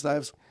one of those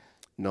dives?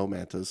 No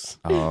mantas.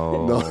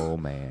 Oh,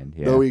 man.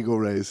 Yeah. No eagle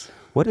rays.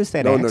 What is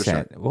that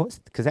accent?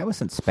 Because that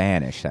wasn't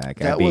Spanish.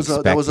 That was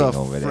a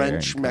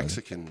French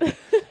Mexican.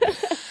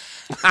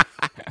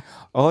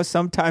 Oh,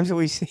 sometimes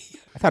we see.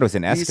 I thought it was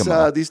an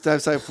Eskimo. These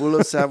dives are full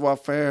of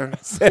savoir-faire.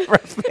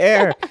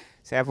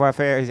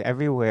 Savoir-faire is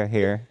everywhere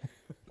here.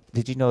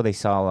 Did you know they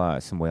saw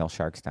some whale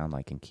sharks down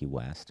like in Key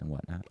West and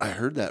whatnot? I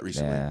heard that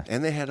recently. Yeah.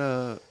 And they had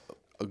a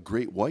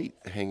great white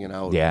hanging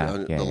out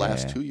the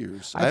last 2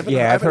 years. I've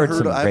heard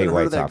some great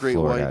whites off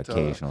Florida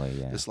occasionally.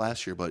 This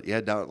last year, but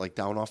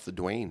down off the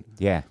Duane.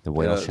 Yeah, the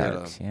whale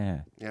sharks.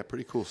 Yeah,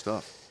 pretty cool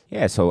stuff.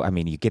 Yeah, so I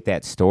mean, you get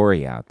that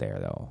story out there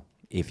though.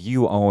 If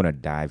you own a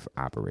dive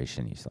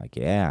operation, you're just like,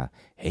 yeah,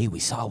 hey, we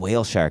saw a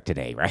whale shark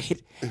today,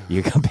 right?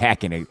 You come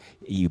back and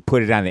you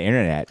put it on the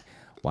internet.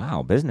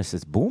 Wow, business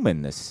is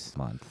booming this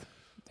month.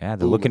 Yeah,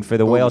 they're looking for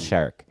the whale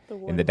shark.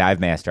 And the dive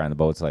master on the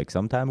boat's like,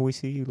 sometime we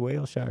see the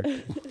whale shark.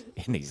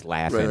 And he's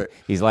laughing. Right.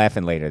 He's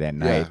laughing later that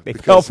night. They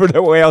fell for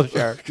the whale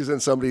shark. Because then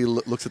somebody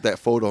looks at that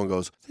photo and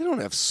goes, they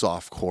don't have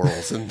soft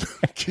corals in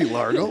Key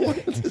Largo.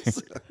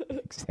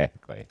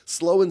 Exactly.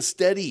 Slow and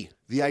steady.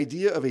 The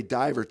idea of a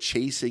diver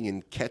chasing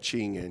and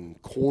catching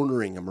and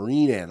cornering a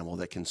marine animal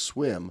that can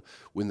swim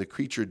when the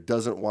creature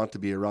doesn't want to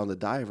be around the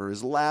diver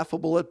is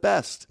laughable at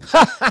best.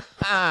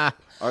 Our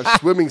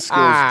swimming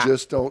skills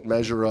just don't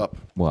measure up.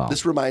 Well,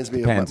 this reminds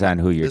me depends on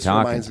who you're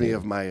talking to. This reminds me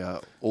of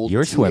my old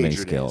your swimming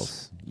days.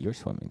 skills. Your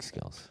swimming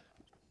skills,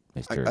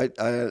 Mr.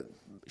 I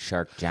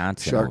Shark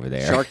Johnson over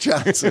there. Shark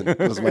Johnson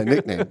was my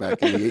nickname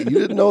back in the 80s. You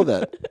didn't know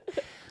that.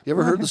 You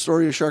ever heard the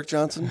story of Shark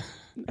Johnson?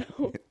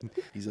 No.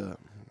 He's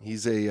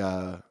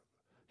a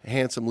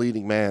handsome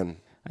leading man.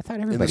 I thought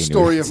everybody in the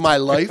story knew of my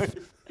life.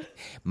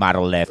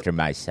 Modeled after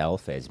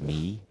myself as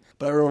me.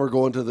 But I remember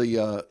going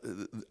to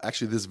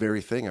actually this very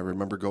thing. I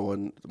remember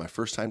going my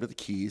first time to the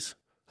Keys.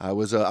 I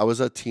was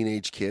a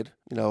teenage kid,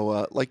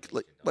 like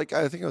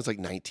I think I was like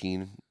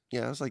 19.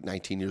 Yeah, I was like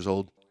 19 years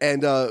old.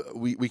 And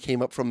we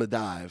came up from the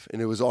dive,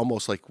 and it was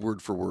almost like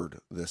word for word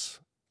this.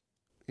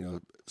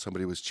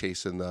 somebody was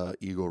chasing the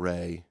eagle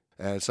ray,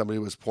 and somebody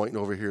was pointing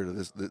over here to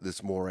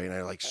this moray, and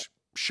I like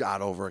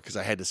shot over because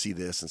I had to see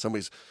this, and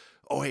somebody's,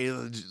 oh hey,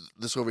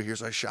 this over here,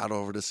 so I shot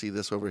over to see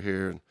this over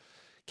here, and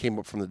came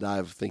up from the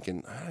dive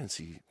thinking I didn't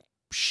see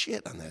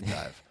shit on that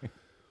dive,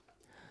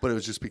 but it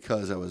was just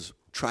because I was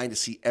trying to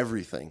see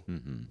everything.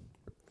 Mm-hmm.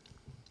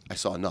 I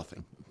saw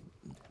nothing.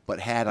 But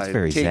had I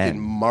taken zen.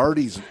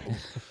 Marty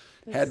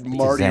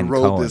Zen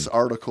wrote Cohen. this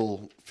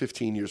article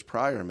 15 years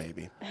prior,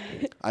 maybe,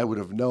 I would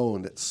have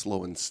known that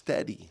slow and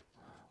steady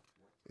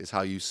is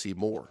how you see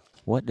more.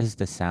 What is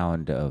the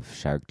sound of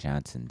Shark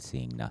Johnson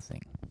seeing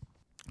nothing?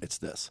 It's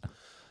this.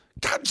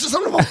 God,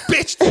 son of a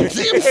bitch!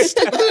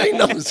 Damn, ain't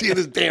nothing seeing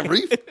this damn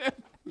reef.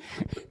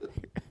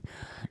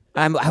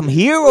 I'm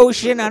here,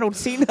 Ocean. I don't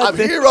see nothing. I'm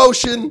here,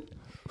 Ocean.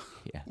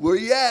 Yeah. Where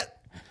you at?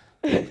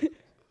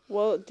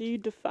 Well, do you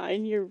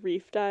define your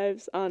reef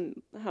dives on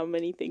how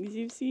many things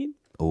you've seen?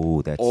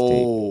 Oh, that's deep.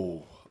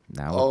 Oh,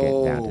 Now we're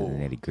getting down to the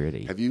nitty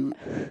gritty. have you?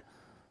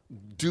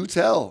 Do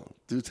tell.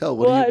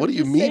 What do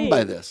you I'm mean just by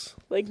saying, this?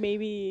 Like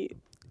maybe.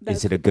 That's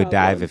Is it the a good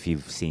dive problem. if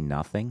you've seen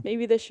nothing?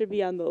 Maybe this should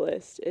be on the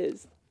list.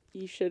 Is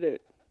you shouldn't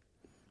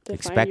define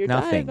Expect your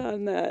nothing. dive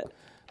on that.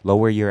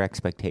 Lower your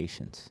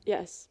expectations.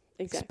 Yes,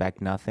 exactly.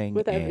 Expect nothing.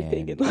 With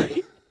everything in and,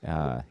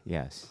 life.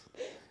 yes.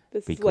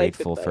 This Be is life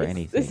grateful for advice.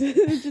 anything.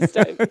 This is just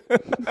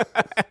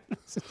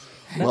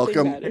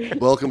Nothing matters.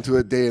 Welcome to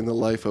a day in the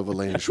life of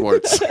Elaine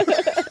Schwartz.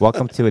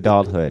 Welcome to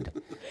adulthood.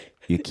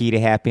 Your key to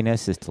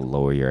happiness is to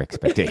lower your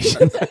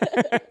expectations.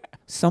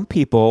 Some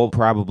people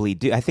probably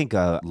do. I think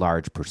a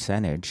large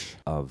percentage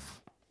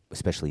of,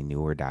 especially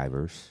newer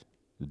divers,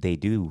 they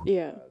do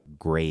Yeah.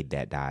 grade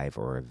that dive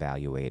or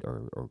evaluate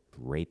or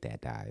rate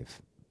that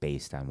dive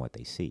based on what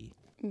they see.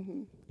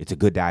 Mm-hmm. It's a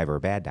good dive or a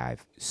bad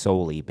dive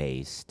solely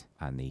based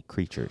on the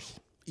creatures.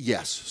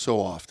 Yes, so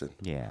often,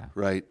 Yeah.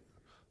 right?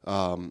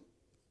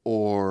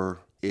 Or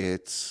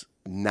it's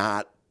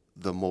not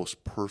the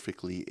most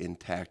perfectly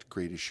intact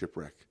greatest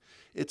shipwreck.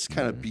 It's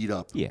kind of beat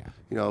up. Yeah.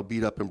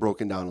 Beat up and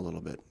broken down a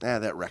little bit.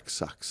 That wreck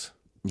sucks.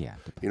 Yeah.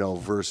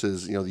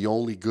 Versus, the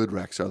only good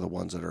wrecks are the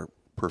ones that are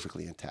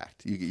perfectly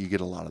intact. You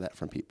get a lot of that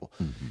from people.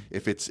 Mm-hmm.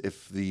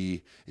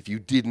 If you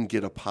didn't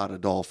get a pot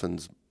of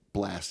dolphins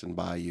blasting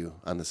by you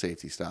on the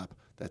safety stop,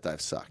 that dive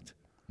sucked.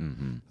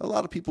 Mm-hmm. A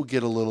lot of people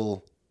get a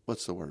little,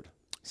 what's the word?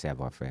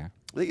 Savoir-faire.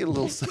 They get a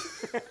little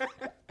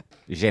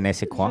Je ne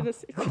sais quoi.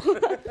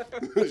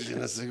 Je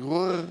ne sais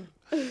quoi.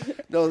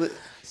 No,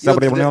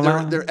 Somebody will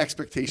know. their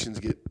expectations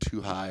get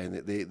too high, and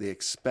they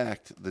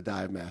expect the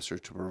dive master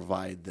to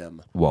provide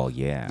them Well,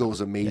 yeah.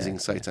 those amazing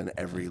sights on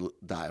every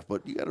dive.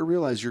 But you got to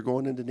realize you're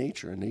going into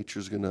nature, and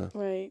nature's gonna.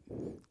 Right.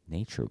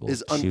 Nature will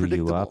is chew you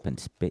unpredictable. up and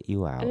spit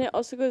you out. And it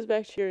also goes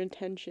back to your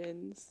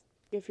intentions.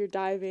 If you're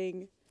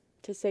diving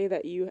to say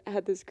that you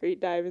had this great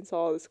dive and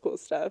saw all this cool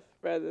stuff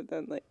rather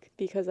than like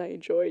because I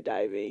enjoy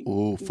diving.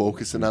 Oh,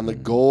 focusing on the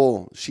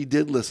goal. She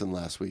did listen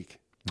last week,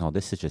 Oh,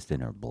 this is just in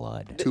her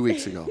blood. 2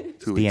 weeks ago.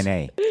 2 weeks.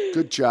 DNA.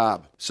 Good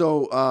job.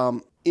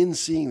 So, in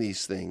seeing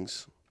these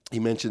things, he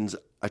mentions,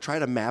 I try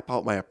to map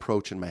out my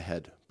approach in my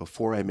head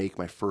before I make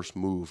my first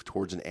move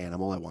towards an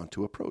animal I want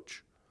to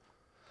approach.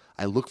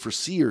 I look for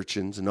sea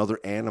urchins and other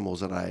animals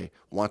that I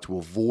want to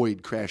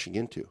avoid crashing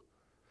into.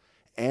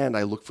 And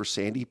I look for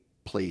sandy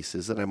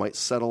places that I might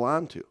settle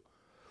onto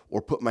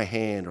or put my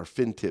hand or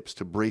fin tips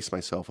to brace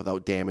myself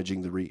without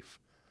damaging the reef.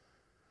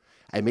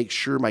 I make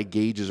sure my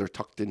gauges are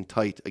tucked in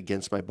tight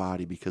against my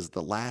body because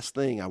the last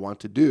thing I want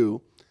to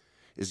do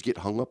is get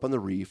hung up on the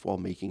reef while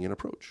making an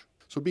approach.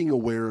 So being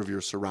aware of your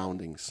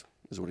surroundings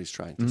is what he's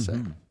trying to say.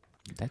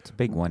 That's a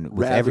big one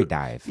with every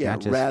dive. Yeah,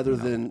 not just, rather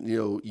than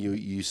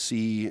you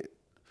see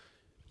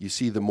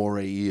the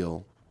moray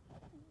eel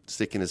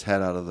sticking his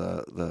head out of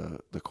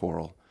the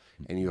coral,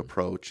 and you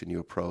approach and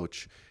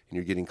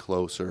you're getting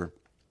closer,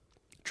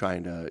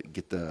 trying to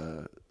get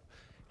the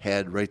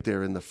head right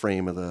there in the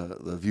frame of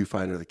the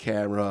viewfinder of the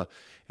camera,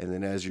 and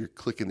then as you're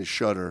clicking the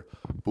shutter,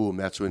 boom,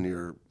 that's when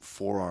your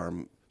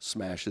forearm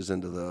smashes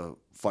into the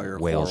fire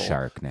whale coral.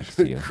 shark next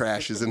to you.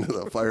 Crashes into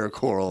the fire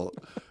coral,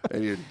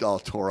 and you're all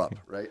tore up,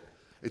 right?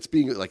 It's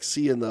being like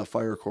seeing the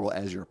fire coral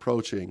as you're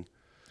approaching,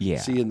 Yeah.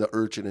 seeing the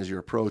urchin as you're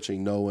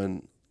approaching,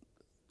 knowing,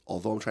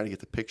 although I'm trying to get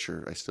the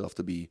picture, I still have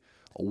to be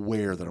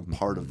aware that I'm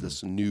part of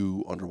this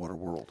new underwater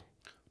world.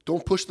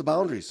 Don't push the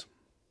boundaries.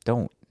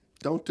 Don't.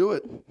 Don't do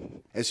it.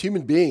 As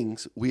human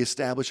beings, we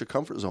establish a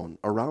comfort zone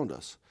around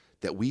us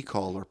that we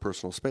call our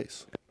personal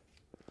space.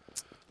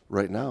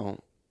 Right now,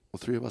 well,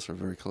 three of us are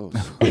very close.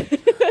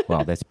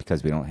 Well, that's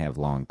because we don't have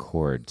long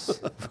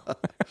cords.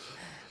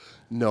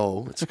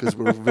 No, it's because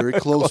we're very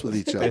close with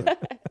each other.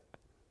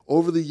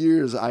 Over the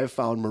years, I have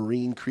found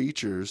marine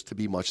creatures to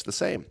be much the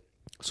same.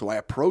 So I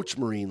approach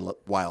marine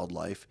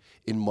wildlife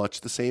in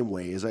much the same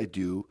way as I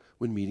do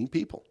when meeting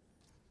people.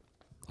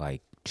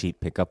 Like cheap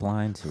pickup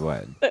lines or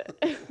what?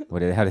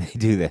 How do they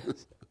do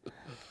this?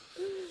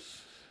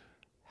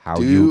 How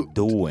you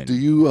doing? Do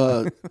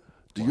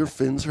your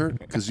fins hurt?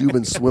 Because you've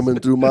been swimming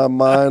through my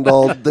mind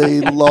all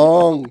day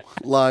long,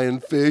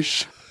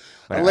 lionfish.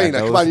 But are Elena,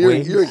 come those on, you're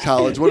wings? in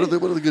college. What are the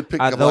good Are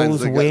pickup lines?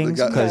 those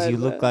wings? Because you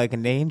Yeah, look but- like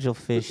an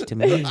angelfish to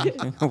me.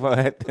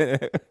 What?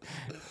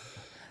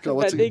 The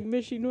what's vending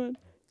machine one.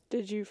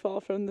 Did you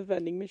fall from the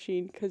vending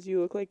machine because you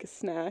look like a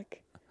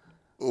snack?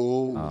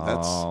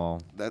 Oh,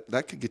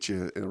 that could get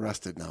you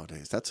arrested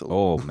nowadays. That's a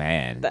Oh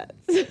man. That's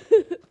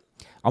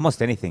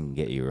Almost anything can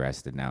get you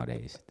arrested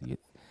nowadays.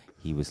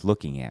 He was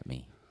looking at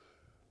me.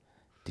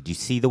 Did you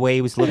see the way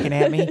he was looking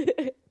at me?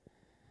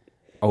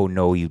 Oh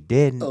no, you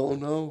didn't. Oh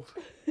no.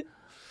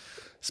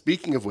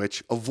 Speaking of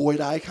which, avoid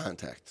eye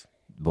contact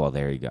Well,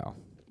 there you go.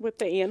 with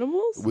the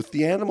animals. with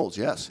the animals.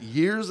 Yes,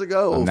 years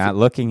ago. I'm not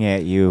looking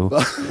at you,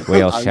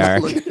 whale I'm not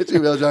shark. looking at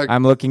you, whale shark.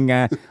 I'm looking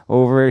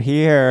over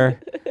here.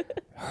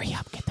 Hurry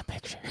up, get the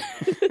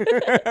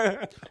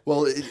picture.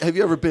 Well, have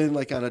you ever been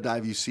like on a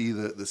dive? You see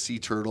the sea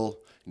turtle,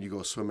 and you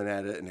go swimming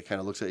at it, and it kind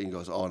of looks at you and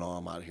goes, "Oh no,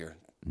 I'm out of here."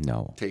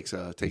 No. Takes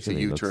a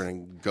Usually U-turn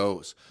and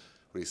goes.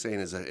 What he's saying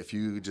is that if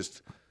you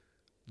just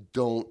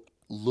don't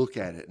look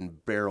at it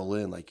and barrel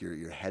in like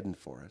you're heading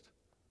for it,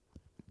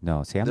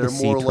 No, see, I'm they're the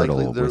sea more turtle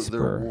likely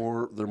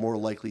whisperer. they're more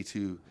likely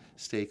to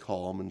stay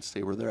calm and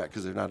stay where they're at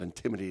because they're not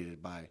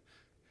intimidated by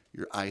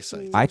your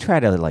eyesight. I try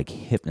to like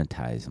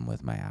hypnotize them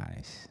with my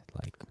eyes,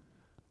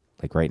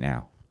 like right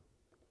now.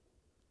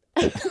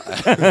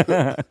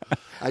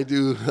 I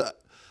do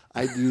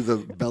the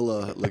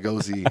Bela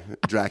Lugosi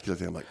Dracula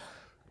thing. I'm like,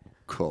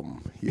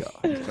 come here,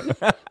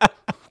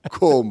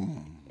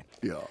 come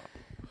here.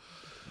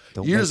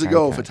 Don't Years make eye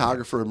ago, contact.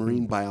 photographer and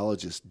marine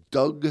biologist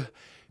Doug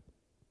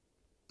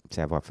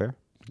Savoir-faire?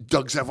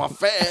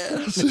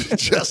 Savoir-faire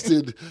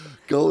suggested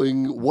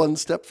going one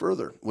step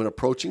further. When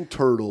approaching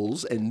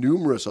turtles and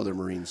numerous other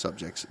marine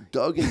subjects,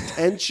 Doug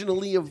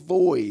intentionally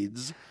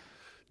avoids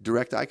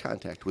direct eye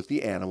contact with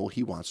the animal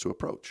he wants to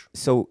approach.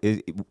 So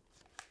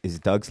is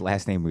Doug's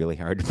last name really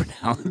hard to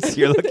pronounce?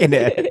 You're looking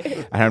at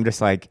it, and I'm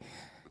just like,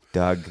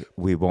 Doug,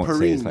 we won't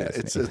say his Perrine.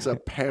 last name. It's a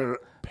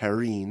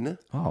perrine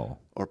Oh,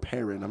 or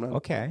perrin. I'm not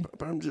okay.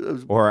 But I'm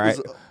just,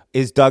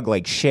 Is Doug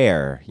like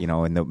Cher,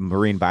 in the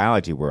marine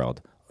biology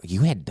world?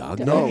 You had Doug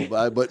there? no,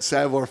 but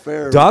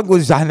savoir-faire. Doug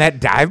was on that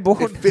dive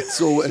board? It fits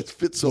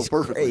so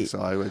perfectly. great.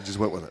 So I just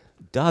went with it.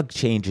 Doug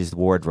changes the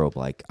wardrobe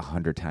like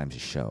 100 times a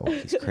show.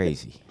 He's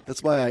crazy.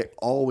 That's why I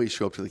always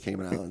show up to the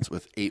Cayman Islands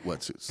with 8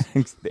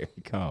 wetsuits. There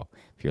you go.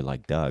 If you're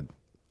like Doug,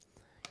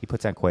 he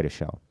puts on quite a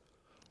show.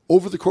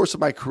 Over the course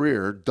of my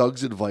career,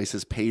 Doug's advice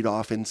has paid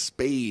off in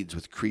spades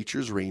with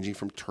creatures ranging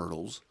from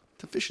turtles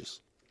to fishes.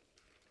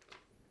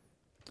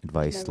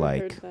 Advice Never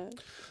like heard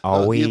that.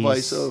 always. The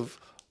advice of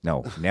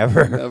No,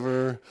 never.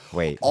 never.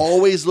 Wait.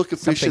 Always look a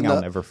fish Something in the.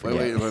 I'll never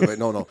forget. Wait.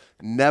 No.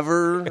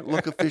 Never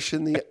look a fish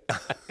in the.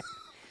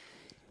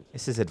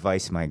 This is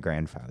advice my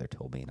grandfather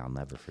told me, and I'll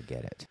never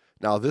forget it.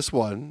 Now this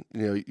one,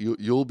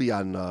 you'll be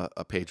on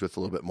a page with a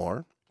little bit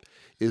more.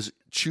 Is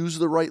choose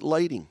the right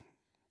lighting.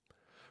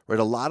 Right,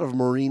 a lot of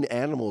marine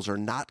animals are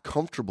not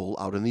comfortable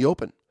out in the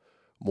open.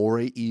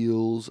 Moray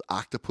eels,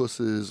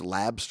 octopuses,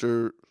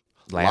 Lobsters.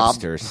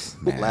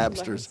 man.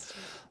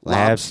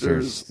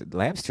 lobsters.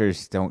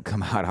 Lobsters don't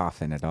come out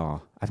often at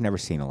all. I've never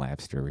seen a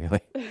lobster, really.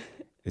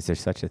 Is there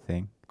such a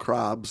thing?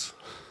 Crabs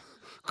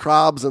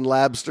and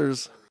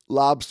lobsters,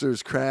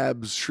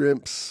 crabs,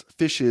 shrimps,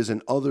 fishes,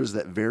 and others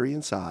that vary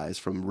in size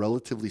from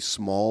relatively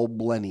small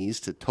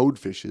blennies to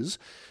toadfishes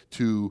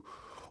to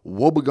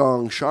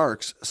wobbegong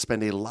sharks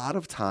spend a lot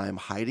of time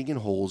hiding in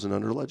holes and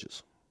under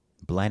ledges.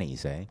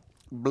 Blennies, eh?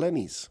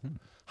 Blennies,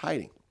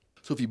 hiding.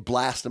 So if you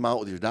blast them out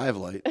with your dive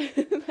light,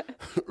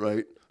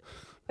 right?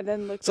 And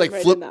then look It's like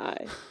right flip- in the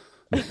eye.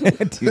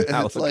 Do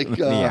not It's look like, them in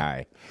the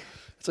eye.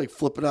 It's like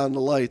flipping on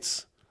the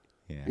lights,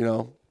 Yeah.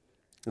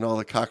 and all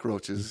the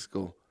cockroaches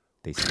go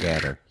They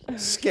scatter.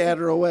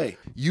 scatter away.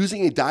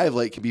 Using a dive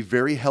light can be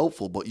very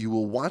helpful, but you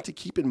will want to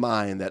keep in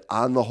mind that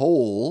on the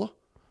whole,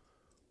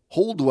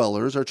 hole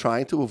dwellers are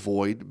trying to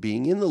avoid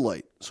being in the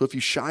light. So if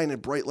you shine a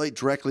bright light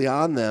directly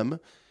on them,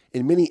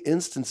 in many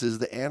instances,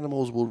 the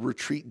animals will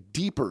retreat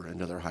deeper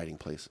into their hiding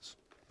places.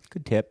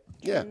 Good tip.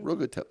 Yeah, real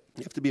good tip.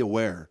 You have to be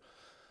aware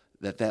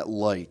that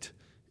light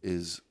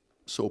is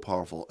so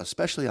powerful,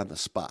 especially on the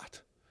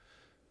spot.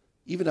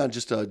 Even on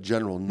just a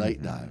general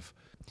night dive.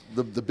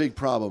 The big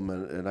problem,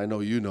 and I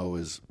know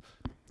is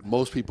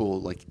most people,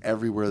 like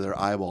everywhere their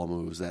eyeball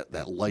moves, that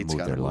light's Move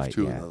got to their move light,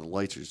 too. yeah. And the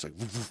lights are just like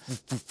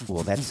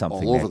Well, that's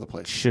something all over that the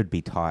place. should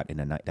be taught in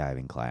a night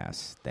diving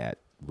class that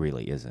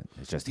really isn't.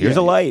 It's just, here's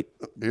Yeah, a light.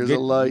 Here's a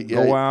light.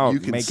 Go Yeah, out, you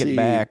can make see, it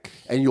back.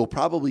 And you'll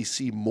probably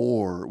see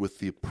more with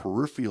the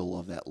peripheral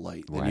of that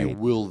light than you Right.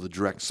 will the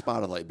direct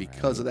spot of light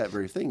because of that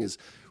very thing is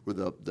where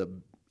the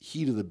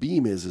heat of the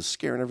beam is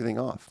scaring everything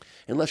off.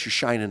 Unless you're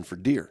shining for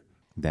deer.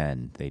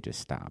 Then they just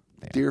stop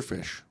there.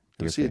 Deerfish.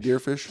 You ever see a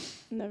deerfish?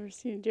 Never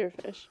seen a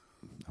deerfish.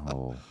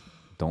 Oh,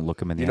 don't look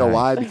them in the You know eye.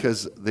 why?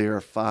 Because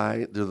they're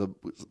fine. They're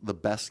the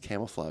best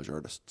camouflage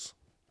artists.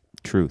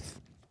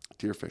 Truth.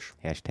 Deerfish.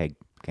 Hashtag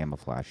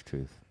camouflage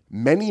truth.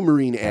 Many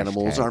marine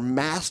animals Hashtag. are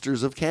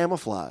masters of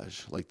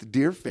camouflage, like the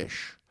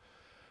deerfish.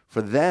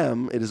 For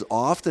them, it is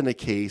often a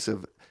case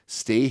of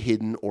stay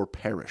hidden or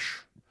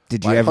perish.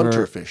 Did by you ever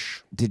hunter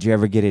fish. Did you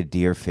ever get a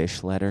deer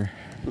fish letter?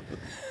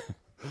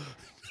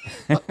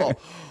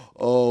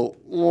 Oh,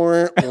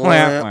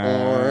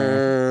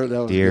 that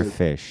was Dear good.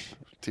 fish,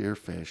 Dear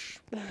fish.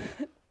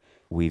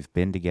 we've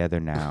been together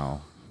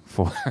now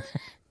for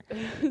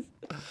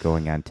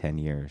going on 10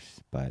 years,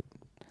 but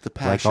The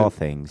passion, like all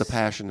things, the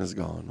passion has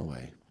gone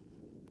away.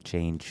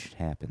 change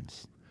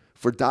happens.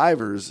 For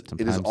divers, it is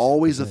Sometimes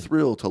always a for good.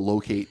 thrill to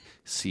locate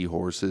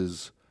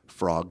seahorses,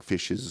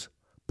 frogfishes,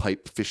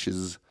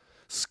 pipefishes,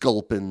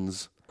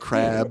 sculpins,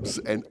 crabs,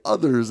 and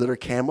others that are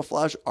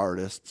camouflage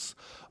artists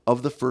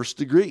of the first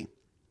degree.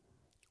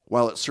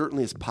 While it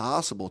certainly is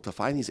possible to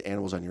find these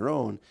animals on your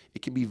own,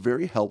 it can be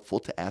very helpful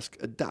to ask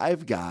a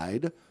dive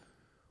guide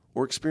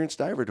or experienced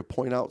diver to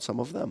point out some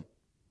of them.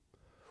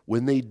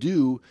 When they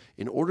do,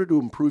 in order to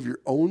improve your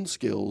own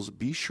skills,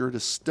 be sure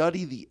to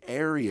study the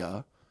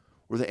area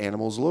where the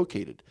animal is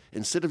located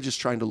instead of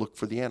just trying to look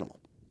for the animal.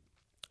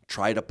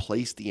 Try to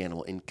place the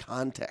animal in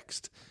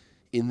context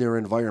in their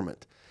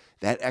environment.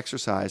 That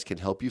exercise can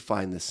help you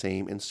find the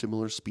same and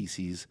similar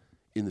species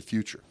in the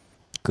future.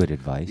 Good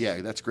advice.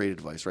 Yeah, that's great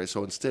advice, right?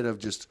 So instead of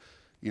just,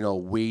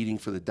 waiting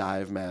for the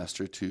dive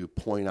master to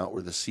point out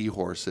where the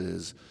seahorse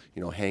is,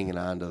 hanging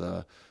on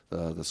to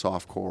the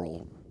soft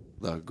coral,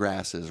 the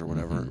grasses or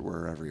whatever,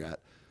 wherever you're at.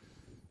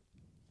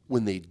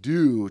 When they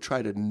do,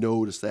 try to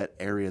notice that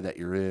area that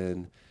you're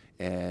in,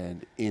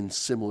 and in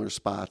similar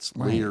spots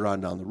later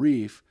on down the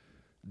reef,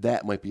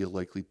 that might be a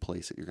likely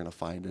place that you're going to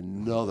find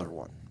another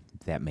one.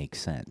 That makes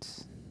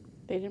sense.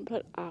 They didn't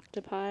put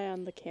octopi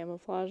on the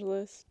camouflage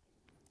list.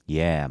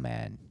 Yeah,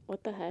 man.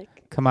 What the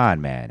heck? Come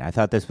on, man. I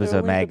thought this was They're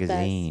a only the best.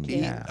 magazine. Yeah.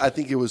 Yeah. I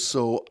think it was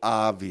so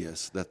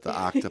obvious that the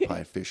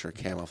octopi fish are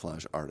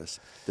camouflage artists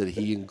that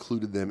he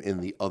included them in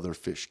the other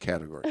fish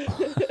category.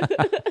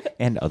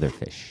 And other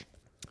fish.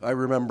 I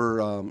remember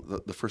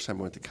the first time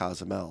I went to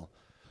Cozumel,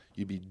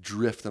 you'd be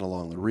drifting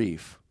along the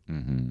reef,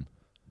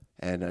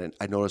 and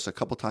I noticed a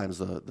couple times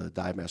the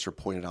dive master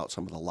pointed out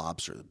some of the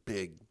lobster, the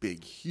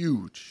big,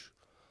 huge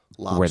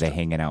lobster. Were they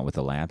hanging out with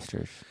the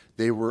lobsters?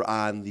 They were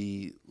on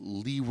the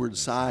leeward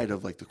side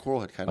of like the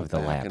coral head, kind of Of the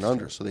back and lobster.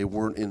 under, so they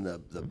weren't in the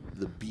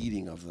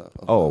beating of the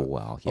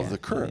Yeah. of the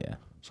current. Yeah.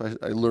 So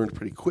I learned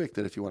pretty quick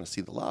that if you want to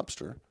see the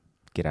lobster,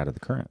 Get out of the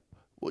current.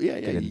 well, yeah,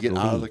 Get you into get the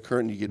out of lead. the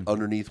current, you get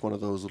underneath one of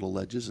those little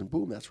ledges, and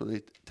boom, that's where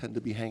they tend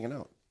to be hanging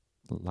out.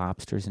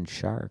 Lobsters and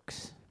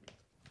sharks.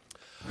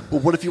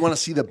 But what if you want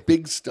to see the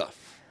big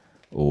stuff?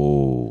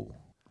 Oh,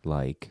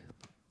 like,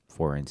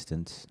 for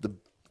instance, The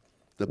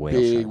whale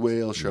big sharks.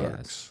 whale sharks.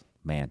 Yes.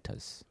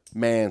 Mantas.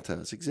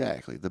 Mantas,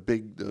 exactly. The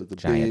big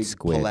Giant big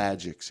squid.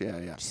 pelagics. Yeah.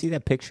 Did you see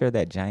that picture of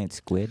that giant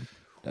squid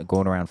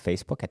going around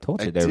Facebook? I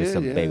told you I there was did,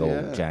 some yeah, big yeah.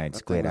 old giant That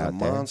squid thing was out a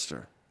there.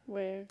 monster.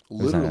 Where? It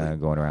was Literally.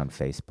 going around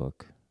Facebook.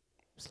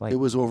 It's like, It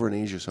was over in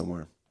Asia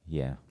somewhere.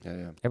 yeah,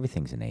 Yeah.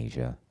 everything's in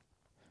Asia.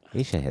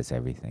 Asia has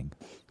everything.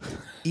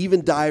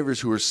 Even divers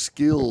who are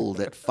skilled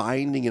at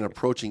finding and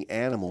approaching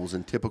animals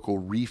in typical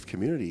reef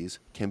communities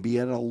can be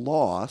at a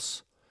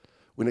loss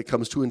when it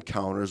comes to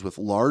encounters with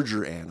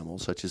larger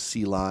animals such as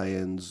sea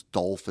lions,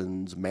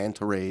 dolphins,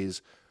 manta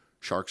rays,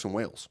 sharks, and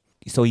whales.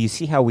 So you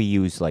see how we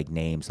use like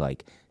names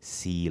like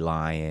sea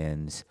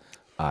lions,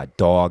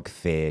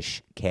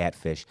 dogfish,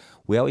 catfish.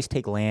 We always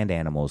take land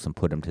animals and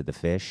put them to the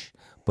fish,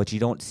 but you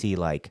don't see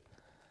like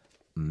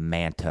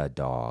manta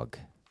dog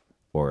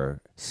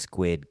or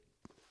squid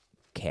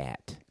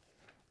cat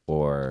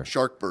or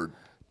Shark bird.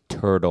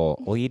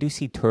 turtle. Well, you do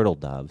see turtle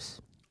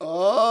doves.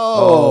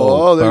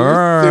 Oh,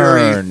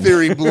 burn.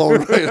 theory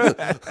blown right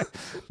up.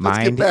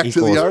 Mind back to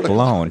the equals article.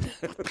 blown.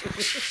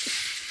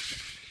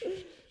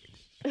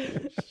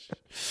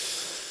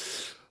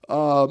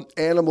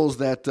 Animals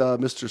that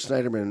Mr.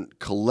 Snyderman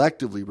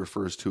collectively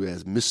refers to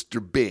as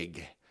Mr.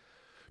 Big.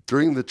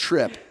 During the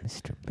trip,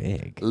 Mr.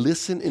 Big.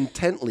 listen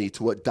intently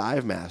to what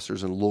dive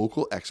masters and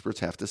local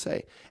experts have to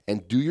say,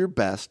 and do your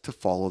best to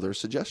follow their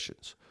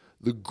suggestions.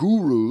 The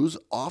gurus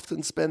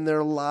often spend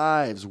their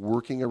lives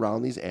working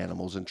around these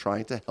animals and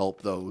trying to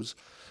help those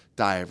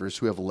divers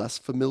who have less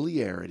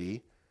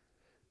familiarity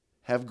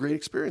have great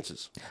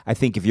experiences. I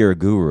think if you're a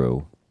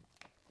guru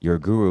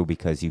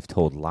because you've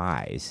told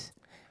lies.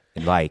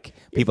 And like,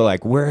 people are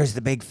like, where's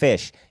the big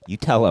fish? You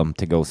tell them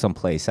to go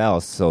someplace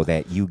else so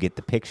that you get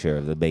the picture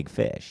of the big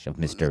fish, of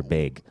Mr.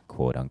 Big,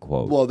 quote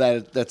unquote. Well,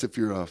 that's if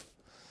you're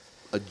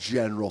a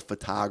general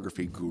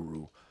photography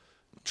guru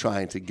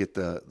trying to get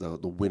the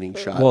winning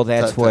shot. Well,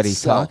 that's to what he's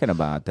sell. talking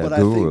about, the But I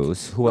think-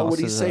 gurus. Who well, else what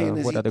he's is, saying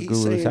is what other he's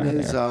gurus saying are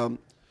is,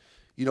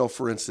 there?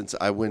 for instance,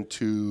 I went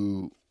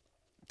to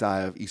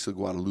dive Isla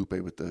Guadalupe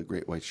with the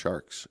great white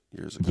sharks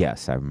years ago.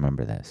 Yes, I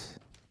remember this.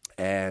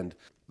 And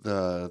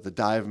the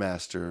dive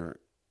master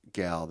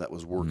gal that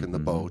was working the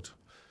boat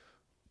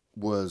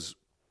was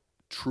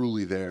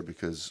truly there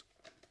because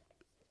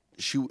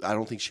I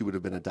don't think she would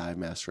have been a dive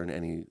master in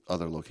any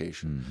other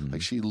location.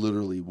 Like, she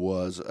literally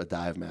was a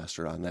dive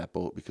master on that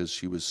boat because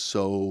she was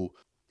so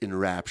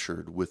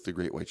enraptured with the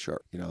great white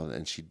shark,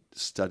 and she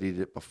studied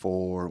it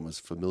before and was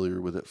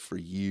familiar with it for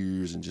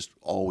years and just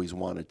always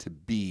wanted to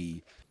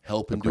be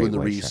helping great doing the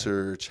white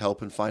research,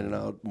 helping finding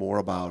out more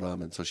about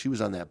them. And so she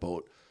was on that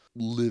boat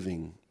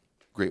living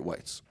great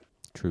whites.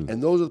 True.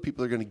 And those are the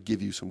people that are going to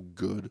give you some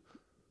good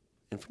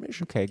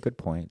information. Okay, good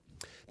point.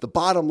 The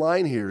bottom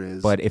line here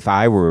is... But if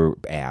I were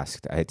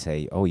asked, I'd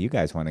say, "Oh, you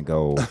guys want to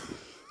go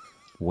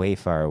way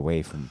far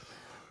away from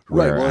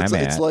where Well, I'm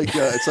at?" it's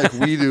like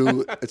we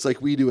do. It's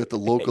like we do at the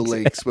local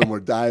lakes when we're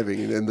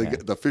diving, and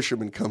the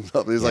fisherman comes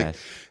up and he's like,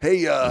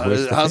 "Hey,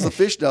 how's the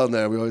fish down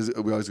there?" We always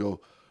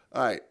go,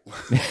 "All right,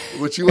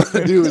 what you want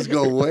to do is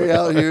go way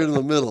out here in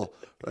the middle,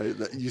 right?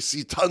 You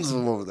see tons of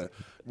them over there,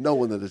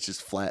 knowing that it's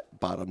just flat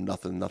bottom,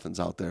 nothing's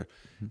out there,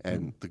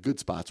 and the good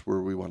spots where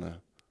we want to."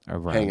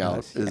 Around hang out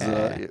us. is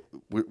Yeah.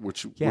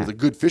 where the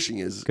good fishing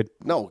is. Good.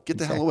 No, get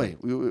the hell away.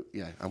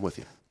 I'm with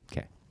you.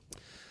 Okay.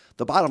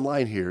 The bottom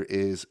line here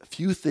is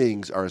few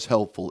things are as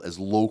helpful as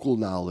local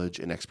knowledge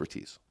and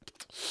expertise.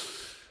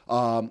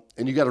 And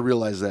you got to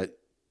realize that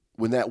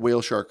when that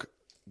whale shark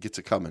gets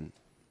it coming,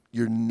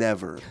 you're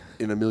never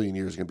in a million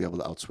years going to be able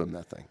to outswim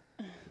that thing.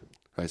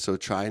 Right? So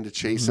trying to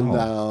chase him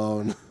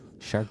down.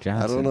 Shark I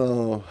Johnson. don't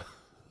know.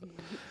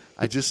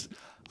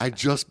 I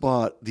just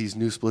bought these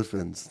new split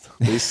fins.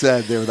 They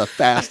said they were the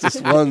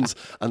fastest ones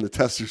on the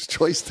Tester's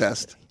Choice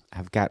test.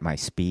 I've got my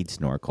speed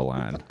snorkel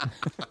on.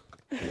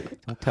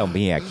 Don't tell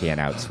me I can't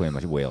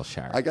outswim a whale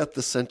shark. I got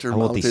the center I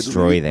will mounted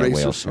destroy that racer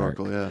whale shark.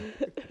 snorkel, yeah.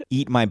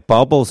 Eat my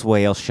bubbles,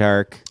 whale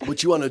shark.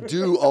 What you want to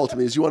do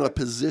ultimately is you want to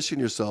position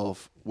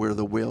yourself where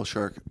the whale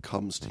shark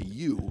comes to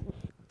you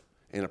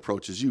and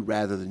approaches you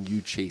rather than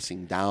you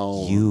chasing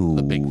down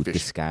the big You fish.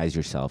 disguise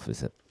yourself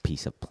as a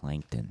piece of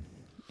plankton.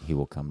 He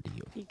will come to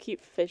you. You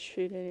keep fish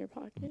food in your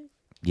pocket.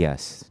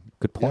 Yes.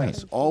 Good point.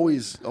 Yes,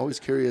 always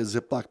carry a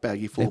Ziploc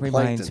baggie full That of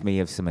reminds plankton. me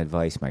of some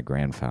advice my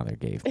grandfather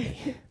gave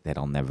me that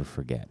I'll never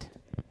forget.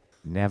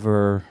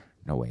 Never,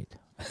 no wait.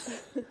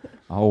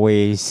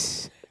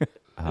 Always,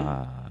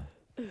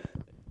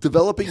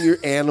 Developing your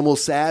animal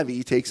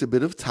savvy takes a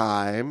bit of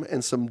time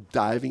and some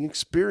diving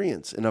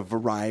experience in a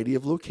variety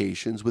of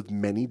locations with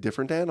many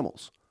different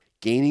animals.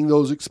 Gaining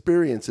those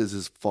experiences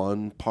is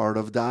fun part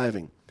of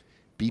diving.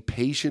 Be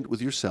patient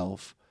with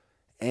yourself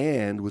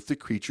and with the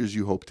creatures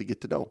you hope to get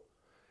to know.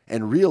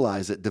 And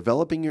realize that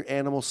developing your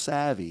animal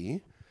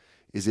savvy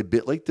is a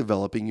bit like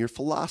developing your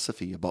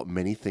philosophy about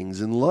many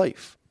things in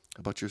life,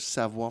 about your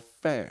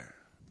savoir-faire,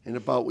 and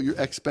about your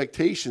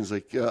expectations,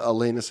 like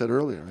Elena said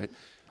earlier, right?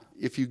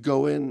 If you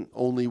go in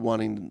only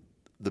wanting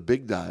the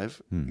big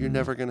dive, you're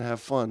never going to have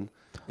fun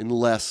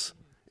unless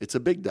it's a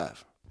big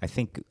dive. I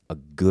think a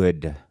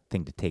good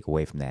thing to take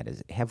away from that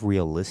is have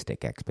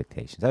realistic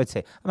expectations. I would say,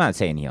 I'm not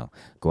saying,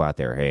 go out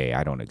there, hey,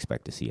 I don't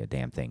expect to see a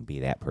damn thing.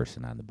 Be that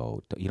person on the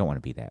boat. You don't want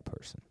to be that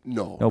person.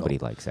 Nobody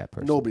likes that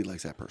person. Nobody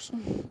likes that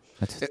person.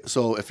 That's-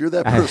 So if you're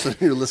that person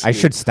and you're listening, I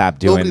should stop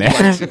doing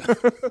nobody that.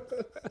 likes you.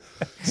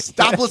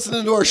 Stop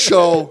listening to our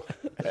show.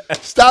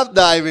 Stop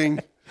diving.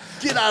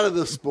 Get out of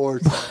the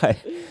sport.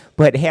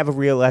 But have a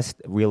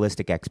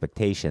realistic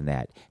expectation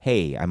that,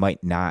 hey, I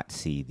might not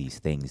see these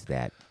things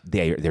that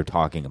they're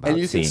talking about. And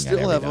you can seeing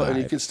still on have every and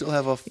you dive. can still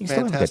have a You can still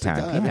have a good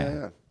fantastic time, dive.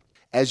 yeah.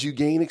 As you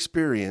gain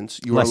experience,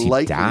 you Unless are you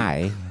likely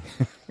die.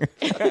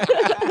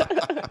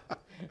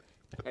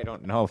 I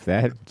don't know if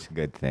that's a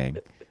good thing,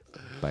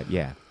 but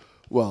yeah.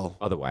 well,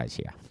 Otherwise,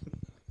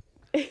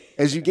 yeah.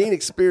 as you gain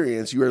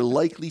experience, you are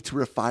likely to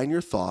refine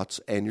your thoughts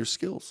and your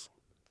skills.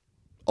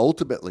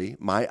 Ultimately,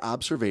 my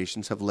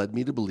observations have led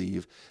me to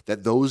believe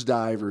that those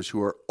divers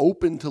who are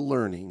open to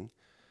learning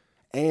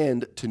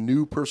and to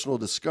new personal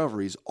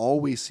discoveries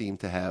always seem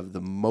to have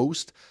the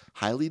most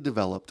highly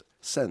developed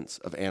sense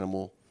of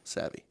animal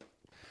savvy.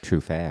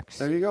 True facts.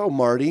 There you go,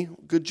 Marty.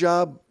 Good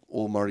job,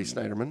 old Marty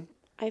Snyderman.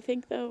 I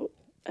think, though,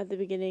 at the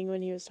beginning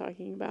when he was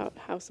talking about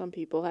how some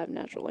people have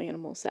natural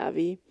animal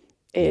savvy,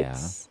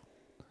 it's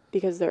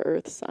because they're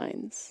earth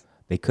signs.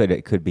 It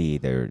could be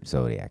their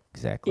zodiac,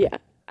 exactly. Yeah,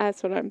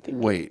 that's what I'm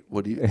thinking. Wait,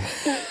 what do you?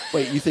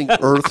 Wait, you think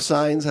earth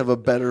signs have a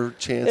better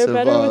chance They're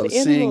better of with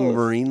seeing animals.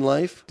 marine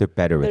life? They're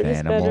better with They're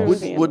just better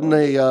animals. with-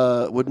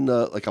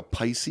 Wouldn't like a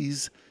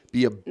Pisces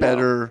be a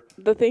better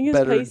The thing is,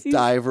 better Pisces,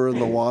 diver in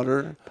the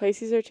water?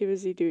 Pisces are too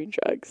busy doing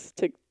drugs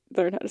to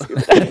learn how to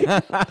scuba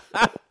dive.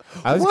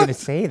 I was What? going to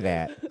say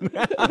that.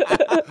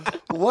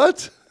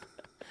 What?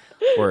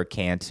 Or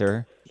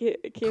Cancer.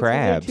 Cancers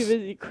Crabs. are too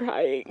busy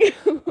crying.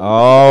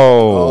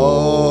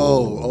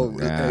 Oh,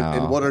 Now.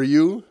 and what are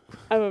you?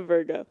 I'm a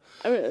Virgo.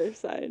 I'm an earth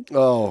sign.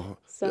 Oh,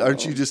 So-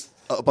 aren't you just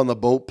up on the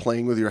boat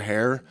playing with your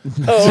hair?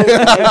 Oh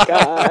my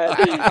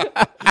god.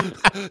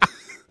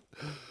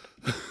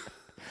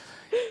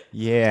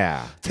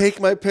 Yeah. Take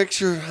my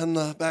picture on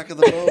the back of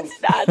the boat.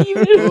 Not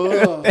even.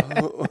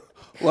 Oh.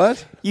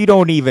 What? You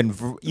don't even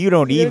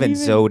even-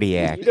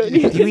 zodiac. you don't Do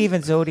you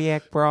even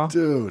zodiac, bro?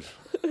 Dude.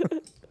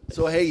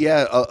 So, hey,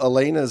 yeah,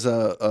 Elena's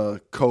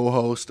a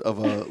co-host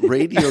of a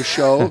radio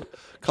show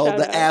called Shout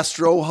The out.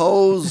 Astro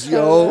Hose,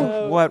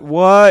 yo. What?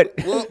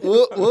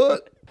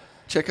 What?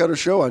 Check out her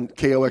show on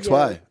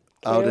KOXY.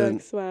 out in.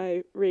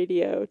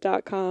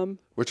 KOXYradio.com.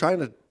 We're trying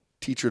to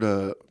teach her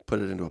to put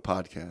it into a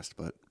podcast,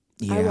 but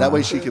Yeah. that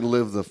way she can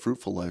live the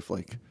fruitful life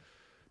like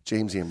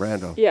Jamesy and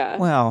Brando. Yeah.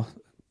 Well,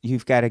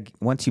 you've got to,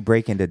 once you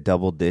break into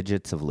double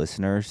digits of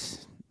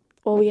listeners.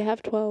 Well, we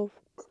have 12.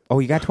 Oh,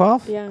 you got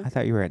 12? Yeah. I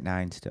thought you were at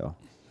 9 still.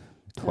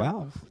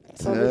 12. 12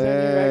 is on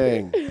your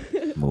record. Dang.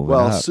 Moving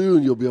Well, up.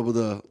 soon you'll be able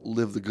to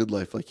live the good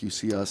life like you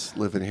see us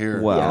living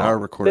here Well, in our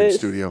recording this-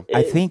 studio.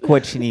 I think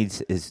what she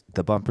needs is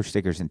the bumper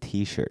stickers and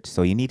T-shirts.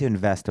 So you need to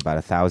invest about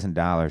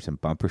 $1,000 in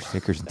bumper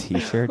stickers and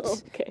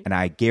T-shirts, Okay. and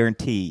I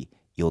guarantee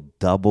you'll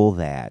double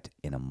that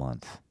in a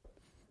month.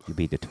 You'll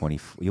be to 20.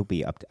 You'll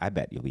be up. I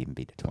bet you'll even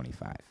be to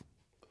 25.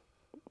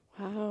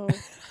 Wow.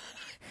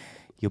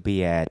 You'll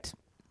be at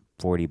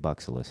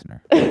 $40 a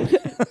listener.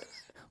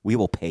 We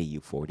will pay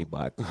you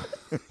 $40.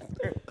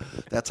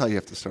 That's how you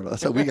have to start.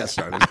 That's how we got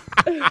started.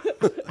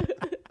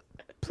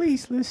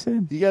 Please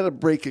listen. You got to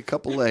break a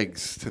couple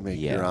eggs to make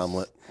Yes. your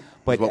omelet.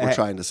 But Is what we're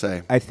trying to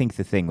say. I think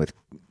the thing with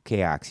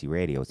KOXY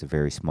Radio is a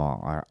very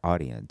small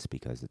audience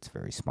because it's a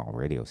very small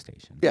radio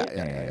station. Yeah.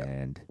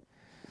 And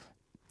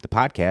the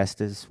podcast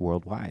is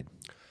worldwide.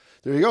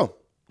 There you go.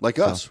 Like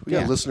us. We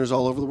yeah. got listeners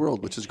all over the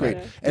world, which is great.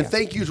 Okay. And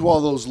thank you to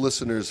all those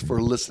listeners for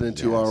listening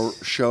to our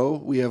show.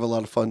 We have a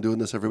lot of fun doing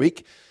this every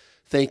week.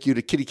 Thank you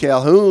to Kitty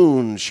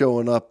Calhoun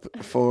showing up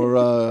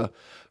for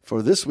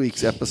this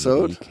week's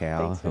episode.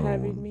 Calhoun. Thanks for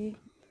having me.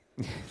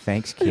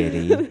 Thanks,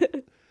 Kitty.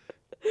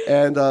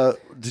 And Elena,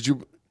 did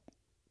you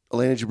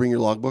bring your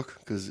logbook?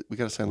 Because we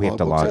got to sign We have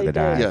to logbooks. log the I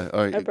dive. did. Yeah,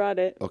 all right. I brought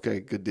it, Okay,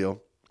 good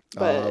deal.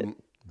 but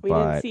we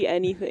but- didn't see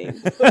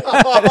anything.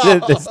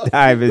 This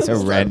dive is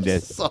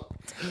horrendous. Sucked.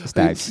 I didn't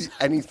dive's- see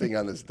anything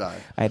on this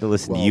dive. I had to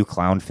listen Well, to you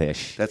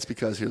clownfish. That's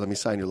because, here, let me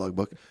sign your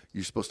logbook.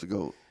 You're supposed to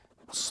go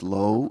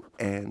slow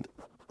and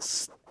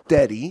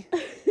steady.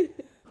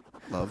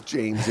 Love,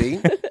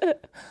 Jamesy.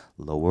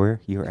 Lower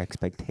your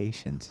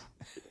expectations.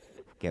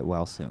 Get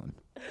well soon.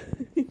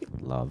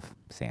 Love,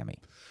 Sammy.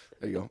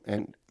 There you go.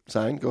 And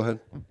sign, go ahead.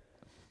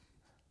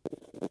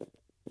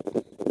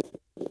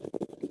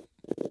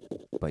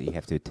 But you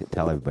have to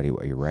tell everybody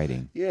what you're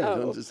writing. Yeah,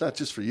 Oh. it's not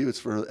just for you, it's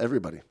for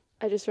everybody.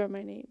 I just wrote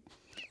my name.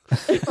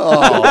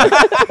 Oh,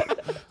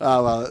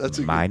 well, that's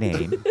a My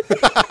name.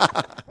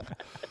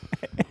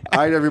 All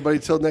right, everybody,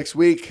 till next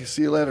week.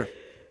 See you later.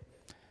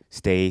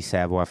 Stay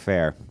savoir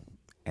faire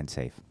and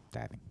safe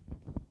diving.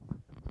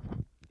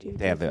 Dude,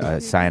 They have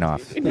a sign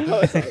off. No,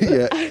 it's not.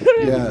 Yeah,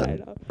 yeah.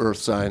 Sign off. Earth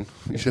sign.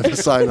 You should have a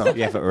sign off.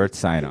 You have an earth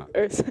sign off.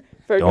 Earth,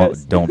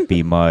 Virgos. Don't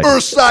be mud.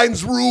 Earth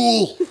signs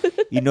rule.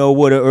 You know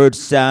what an earth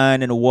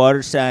sign and a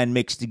water sign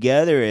mixed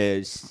together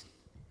is?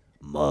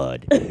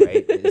 Mud.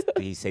 Right?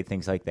 Do you say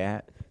things like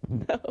that?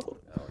 No. Oh,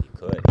 you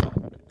could.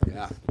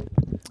 Yeah.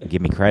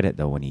 Give me credit,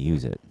 though, when you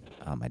use it.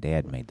 My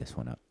dad made this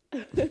one up.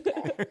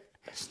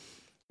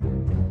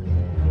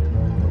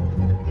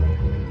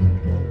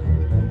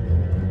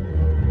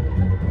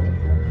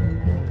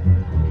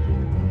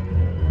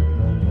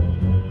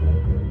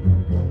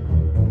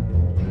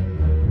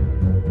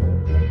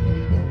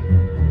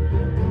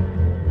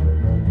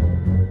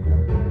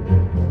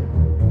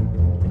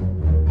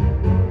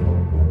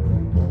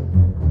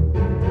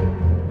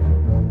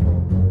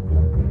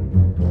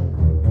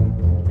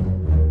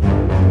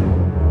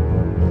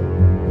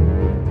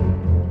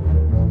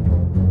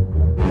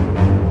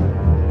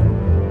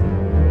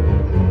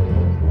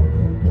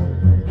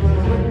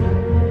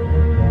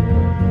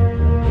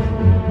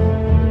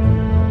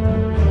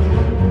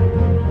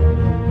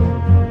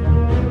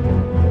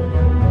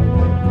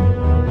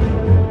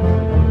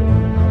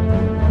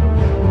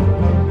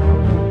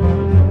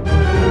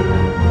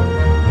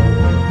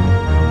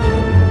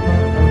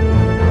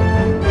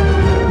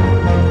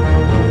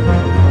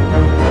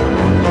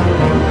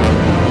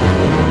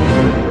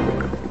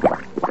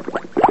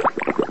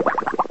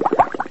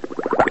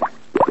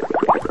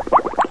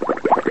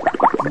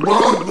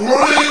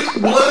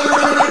 Blink, blink.